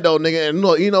Orlando, nigga. And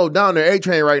look, down there,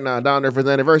 A-Train right now, down there for his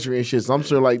anniversary and shit. So I'm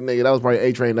sure, like, nigga, that was probably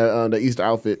A-Train, the Easter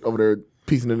outfit over there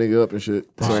piecing the nigga up and shit.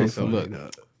 So look,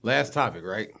 last topic,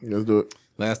 right? Let's do it.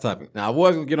 Last topic. Now, I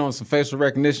was going to get on some facial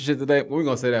recognition shit today, but we're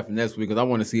going to say that for next week because I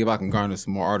want to see if I can garner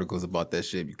some more articles about that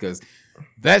shit because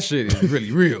that shit is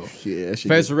really real. Yeah,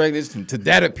 facial recognition to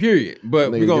data, period.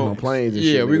 But we're going to planes and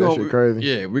shit. We're going crazy.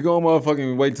 Yeah, we're going to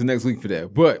motherfucking wait till next week for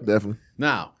that. But definitely.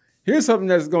 Now, here's something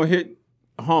that's going to hit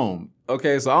home.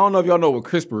 Okay, so I don't know if y'all know what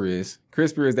CRISPR is.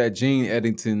 CRISPR is that gene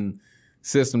editing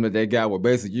system that they got where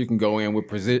basically you can go in with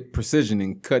precision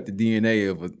and cut the DNA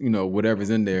of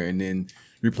whatever's in there and then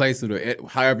replace it or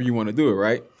however you want to do it,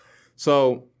 right?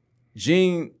 So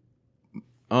genetically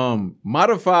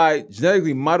modified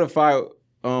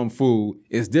food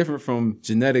is different from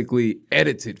genetically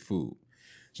edited food.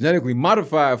 Genetically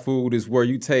modified food is where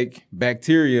you take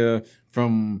bacteria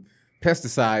from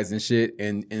pesticides and shit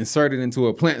and insert it into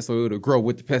a plant so it'll grow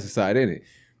with the pesticide in it.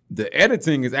 The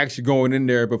editing is actually going in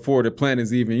there before the plant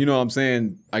is even, you know what I'm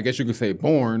saying, I guess you could say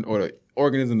born, or the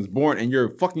organism is born, and you're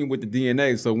fucking with the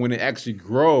DNA. So when it actually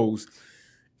grows,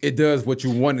 it does what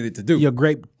you wanted it to do. Your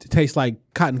grape tastes like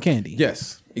cotton candy.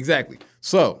 Yes, exactly.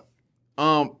 So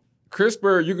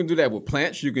CRISPR, you can do that with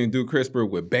plants. You can do CRISPR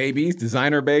with babies,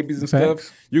 designer babies and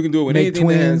stuff. You can do it with anything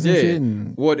that has,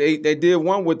 Well, they did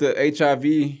one with the HIV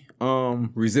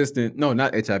resistant. No,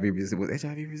 not HIV resistant. Was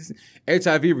HIV resistant?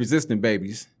 HIV resistant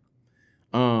babies.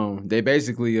 They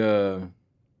basically I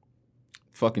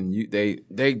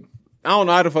don't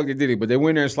know how the fuck they did it, but they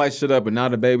went there and sliced shit up, and now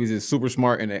the babies is super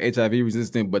smart and they're HIV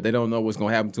resistant, but they don't know what's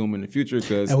gonna happen to them in the future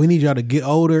because. And we need y'all to get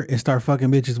older and start fucking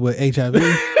bitches with HIV,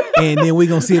 and then we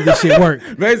gonna see if this shit work.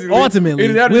 Basically, ultimately,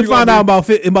 we'll find out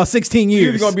in about 16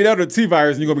 years. You're gonna be that or T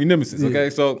virus, and you're gonna be nemesis. Okay,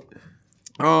 so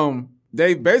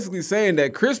they basically saying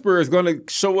that CRISPR is gonna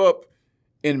show up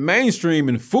in mainstream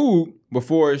in food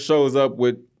before it shows up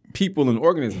with people and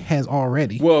organisms. Has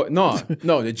already. Well, no,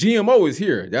 the GMO is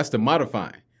here. That's the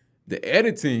modifying. The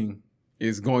editing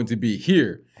is going to be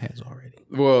here. Has already.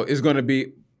 Well, it's going to be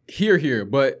here.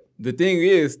 But the thing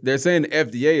is, they're saying the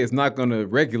FDA is not going to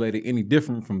regulate it any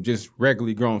different from just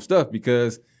regularly grown stuff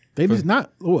because they just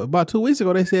not. About 2 weeks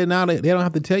ago, they said now they don't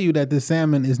have to tell you that this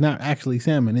salmon is not actually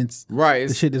salmon. It's right.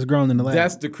 The shit that's grown in the lab.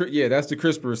 That's the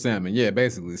CRISPR salmon. Yeah,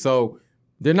 basically. So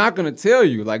they're not going to tell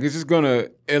you. Like, it's just going to,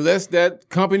 unless that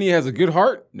company has a good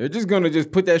heart, they're just going to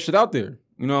just put that shit out there.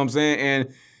 You know what I'm saying?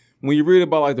 And when you read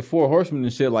about like the 4 horsemen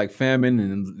and shit, like famine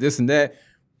and this and that,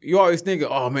 you always think,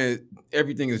 oh man,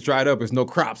 everything is dried up. There's no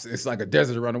crops. It's like a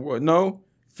desert around the world. No,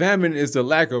 famine is the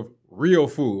lack of real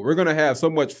food. We're going to have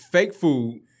so much fake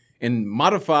food and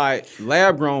modified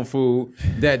lab-grown food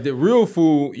that the real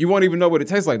food, you won't even know what it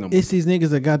tastes like no more. It's these niggas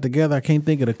that got together. I can't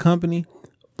think of the company,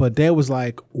 but they was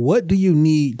like, what do you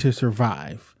need to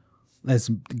survive? Let's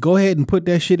go ahead and put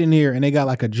that shit in here. And they got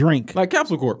like a drink. Like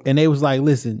Capsule Corp. And they was like,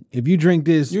 listen, if you drink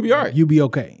this, you'll be all right. You'll be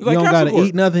okay. Like you don't got to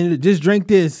eat nothing. Just drink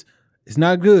this. It's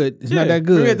not good. It's not that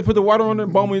good. You have to put the water on it,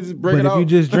 boom, and just break it out. But if you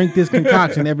just drink this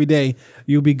concoction every day,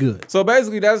 you'll be good. So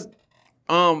basically that's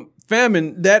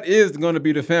famine. That is going to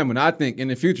be the famine, I think, in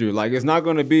the future. Like, it's not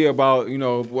going to be about,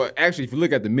 actually, if you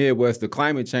look at the Midwest, the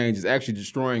climate change is actually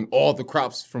destroying all the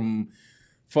crops from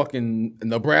fucking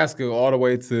Nebraska all the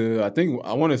way to,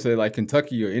 I want to say like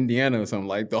Kentucky or Indiana or something.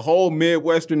 Like the whole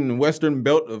Midwestern and Western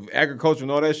belt of agriculture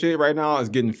and all that shit right now is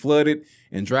getting flooded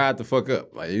and dried the fuck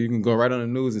up. Like, you can go right on the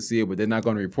news and see it, but they're not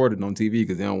going to report it on TV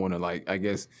because they don't want to, like, I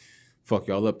guess, fuck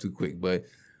y'all up too quick. But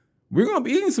we're going to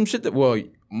be eating some shit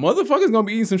motherfuckers going to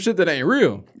be eating some shit that ain't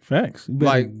real. Facts. You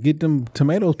like, get them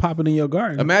tomatoes popping in your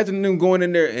garden. Imagine them going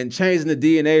in there and changing the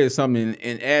DNA or something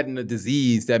and adding a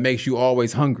disease that makes you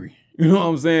always hungry. You know what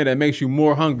I'm saying? That makes you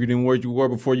more hungry than where you were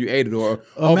before you ate it. Or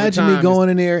Imagine over me time, going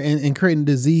in there and creating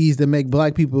disease that make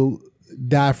black people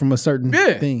die from a certain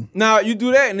yeah. thing. Now you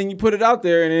do that and then you put it out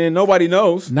there and then nobody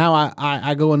knows. Now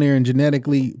I go in there and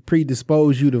genetically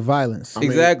predispose you to violence.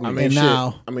 Exactly. And shit,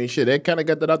 now- shit, they kind of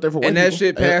got that out there for white And that people.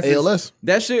 shit passes. ALS.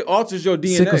 That shit alters your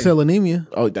DNA. Sickle cell anemia.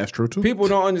 Oh, that's true too. People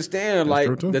don't understand true,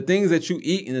 like too. the things that you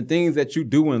eat and the things that you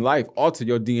do in life alter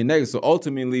your DNA. So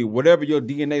ultimately, whatever your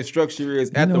DNA structure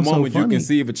is at know the what's so moment you funny?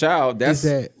 conceive a child, that's Is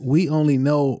that we only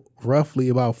know roughly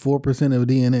about 4% of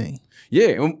DNA. yeah.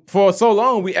 And for so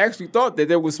long, we actually thought that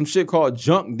there was some shit called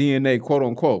junk DNA, quote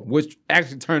unquote, which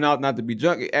actually turned out not to be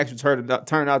junk. It actually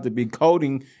turned out to be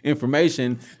coding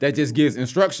information that just gives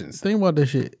instructions. Think about this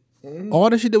shit. All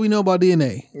the shit that we know about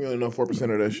DNA, You only know 4%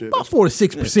 of that shit. about 4 to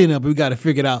 6% of it, we got to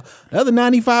figure it out. The other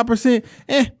 95%,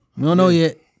 we don't know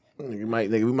yet. We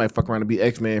might fuck around and be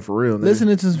X-Men for real. Nigga.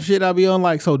 Listening to some shit I be on,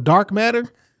 like, so dark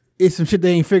matter, it's some shit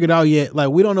they ain't figured out yet. Like,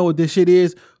 we don't know what this shit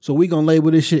is, so we gonna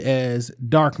label this shit as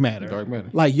dark matter. Dark matter.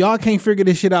 Like, y'all can't figure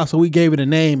this shit out, so we gave it a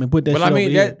name and put that Well, shit I mean,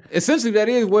 over here. that essentially that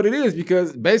is what it is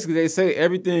because basically they say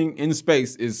everything in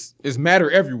space is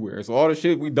matter everywhere. So all the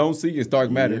shit we don't see is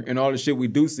dark matter, and all the shit we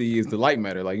do see is the light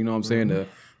matter. Like, you know what I'm saying? The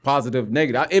positive,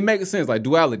 negative. It makes sense, like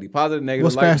duality, positive, negative,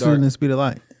 What's light, faster dark. than the speed of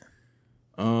light?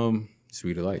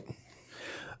 Speed of light.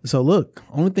 So look,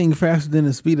 only thing faster than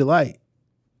the speed of light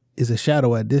is a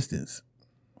shadow at distance.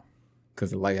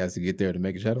 Because the light has to get there to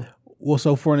make a shadow. Well,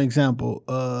 so for an example,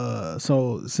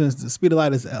 so since the speed of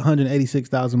light is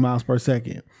 186,000 miles per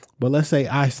second, but let's say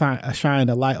I shine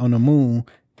a light on the moon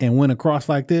and went across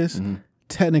like this,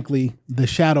 technically the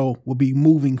shadow will be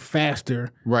moving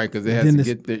faster. Right, because it has Then to this-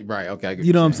 get there. Right, okay. I get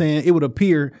You know what I'm saying? It would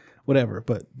appear whatever,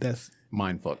 but that's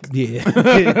Mind fuck. yeah.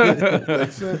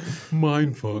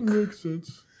 Mind fuck. Makes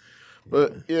sense.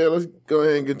 But yeah, let's go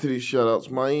ahead and get to these shout outs.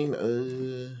 Mine,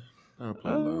 I'll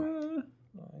play low.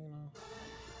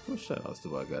 What shout outs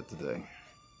do I got today?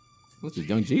 What's it,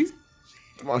 Young Jeezy?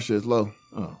 My shit's low.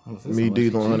 Oh, what's Me,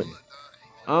 D's 100.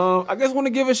 I guess want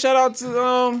to give a shout out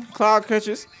to Cloud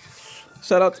Catchers.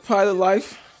 Shout out to Pilot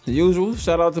Life, the usual.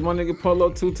 Shout out to my nigga Polo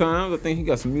 2 times. I think he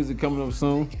got some music coming up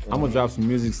soon. I'm gonna drop some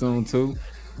music soon too.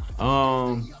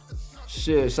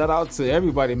 Shit, shout out to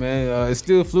everybody, man. It's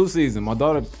still flu season. My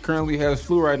daughter currently has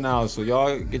flu right now, so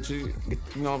y'all get you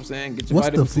know what I'm saying? Get your What's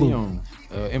vitamin the C flu? on.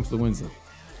 Influenza.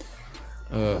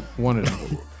 One of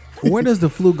them. Where does the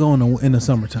flu go in the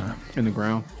summertime? In the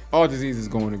ground. All diseases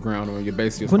go in the ground or your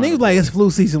base. When niggas like it's flu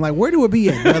season, like where do it be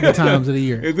at other times of the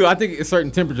year? I think it's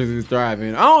certain temperatures it's thrive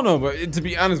in. I don't know, but to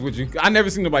be honest with you, I never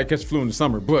seen nobody catch flu in the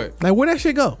summer, but Like where that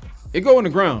shit go? it go in the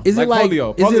ground. Is it like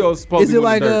polio? is Polio is supposed is to be it with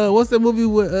like the dirt. what's the movie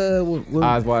with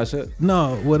Eyes wide shut?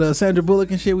 no with Sandra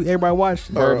Bullock and shit? Everybody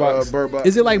watched. Bird Box. Bird Box.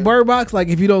 Is it like Bird Box? Like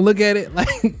if you don't look at it, like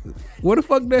where the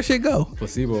fuck did that shit go?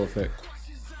 Placebo effect.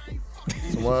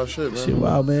 Some wild shit, man. Shit,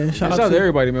 wow, man. Shout Shout out out to to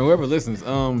everybody, man. Whoever listens.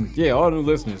 Yeah, all the new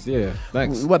listeners. Yeah,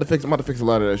 thanks. I'm about to fix a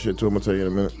lot of that shit too. I'm gonna tell you in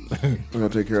a minute. I'm gonna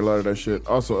take care of a lot of that shit.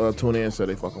 Also, Tune In said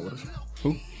they fucking with us.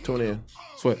 Who? Tune In.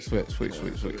 Sweat, sweet.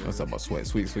 Let's talk about sweat,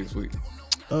 sweet.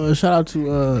 shout out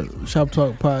to Shop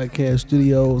Talk Podcast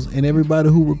Studios and everybody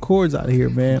who records out here,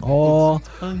 man. All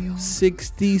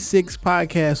 66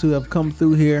 podcasts who have come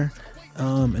through here,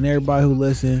 and everybody who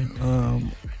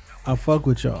listen. I fuck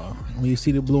with y'all. When you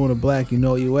see the blue and the black, you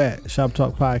know where you at. Shop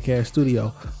Talk Podcast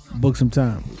Studio. Book some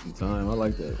time. Time, I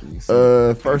like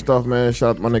that. First off, man, shout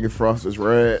out to my nigga Frost is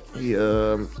rad. He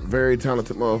very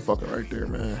talented motherfucker right there,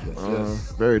 man.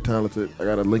 Yes. Very talented. I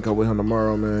gotta link up with him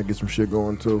tomorrow, man. Get some shit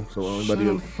going too. So everybody,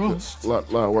 a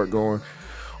lot of work going.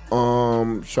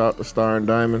 Shout out to Star and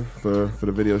Diamond for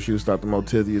the video shoot. Shout out to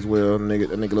Motizzy as well. That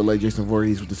nigga look like Jason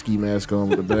Voorhees with the ski mask on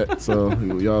with the bat. So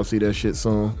y'all see that shit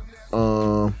soon.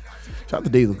 Shout out to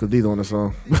Diesel because Diesel on the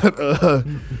song.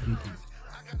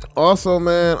 But also,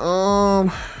 man,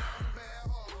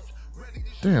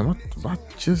 damn,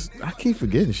 I keep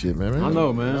forgetting shit, man. I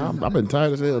know, man. I've been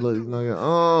tired as hell.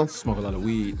 Look, Smoke a lot of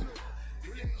weed.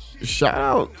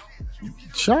 shout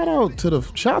out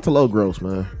to Low Gross,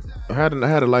 man. I had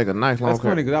like a nice long. That's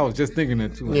funny because I was just thinking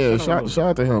that too. Like, Yeah, shout out. shout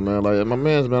out to him, man. Like my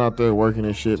man's been out there working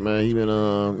and shit, man. He been, you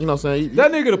know what I'm saying? That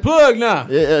nigga the plug now.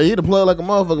 Yeah, he the plug like a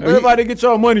motherfucker. But Everybody get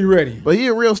y'all money ready. But he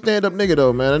a real stand up nigga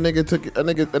though, man. That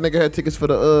nigga had tickets for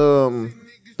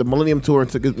the Millennium Tour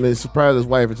and surprised his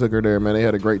wife and took her there, man. They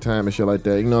had a great time and shit like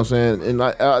that. You know what I'm saying? And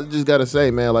I just gotta say,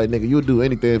 man, like nigga, you would do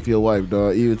anything for your wife,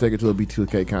 dog. Even take her to a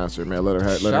B2K concert, man. Let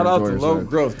her Shout out enjoy to herself. Low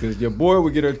Growth because your boy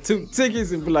would get her 2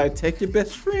 tickets and be like, take your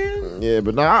best friend. Yeah,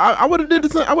 but nah, I would have did the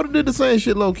same. I would have did the same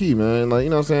shit low key, man. Like, you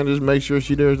know what I'm saying? Just make sure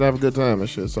she there to have a good time and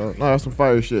shit. So, nah, that's some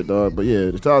fire shit, dog. But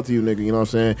yeah, shout out to you, nigga. You know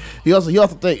what I'm saying? He also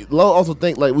think Low also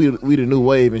think like we the new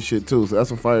wave and shit too. So that's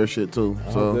some fire shit too.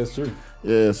 So That's true.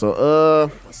 yeah. So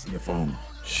What's your phone?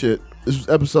 shit. This was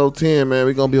episode 10, man.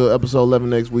 We're gonna be on episode 11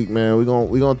 next week, man. We're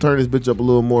gonna turn this bitch up a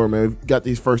little more, man. We got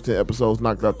these first 10 episodes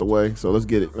knocked out the way, so let's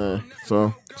get it, man.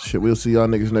 So shit, we'll see y'all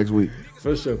niggas next week.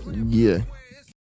 For sure. Yeah.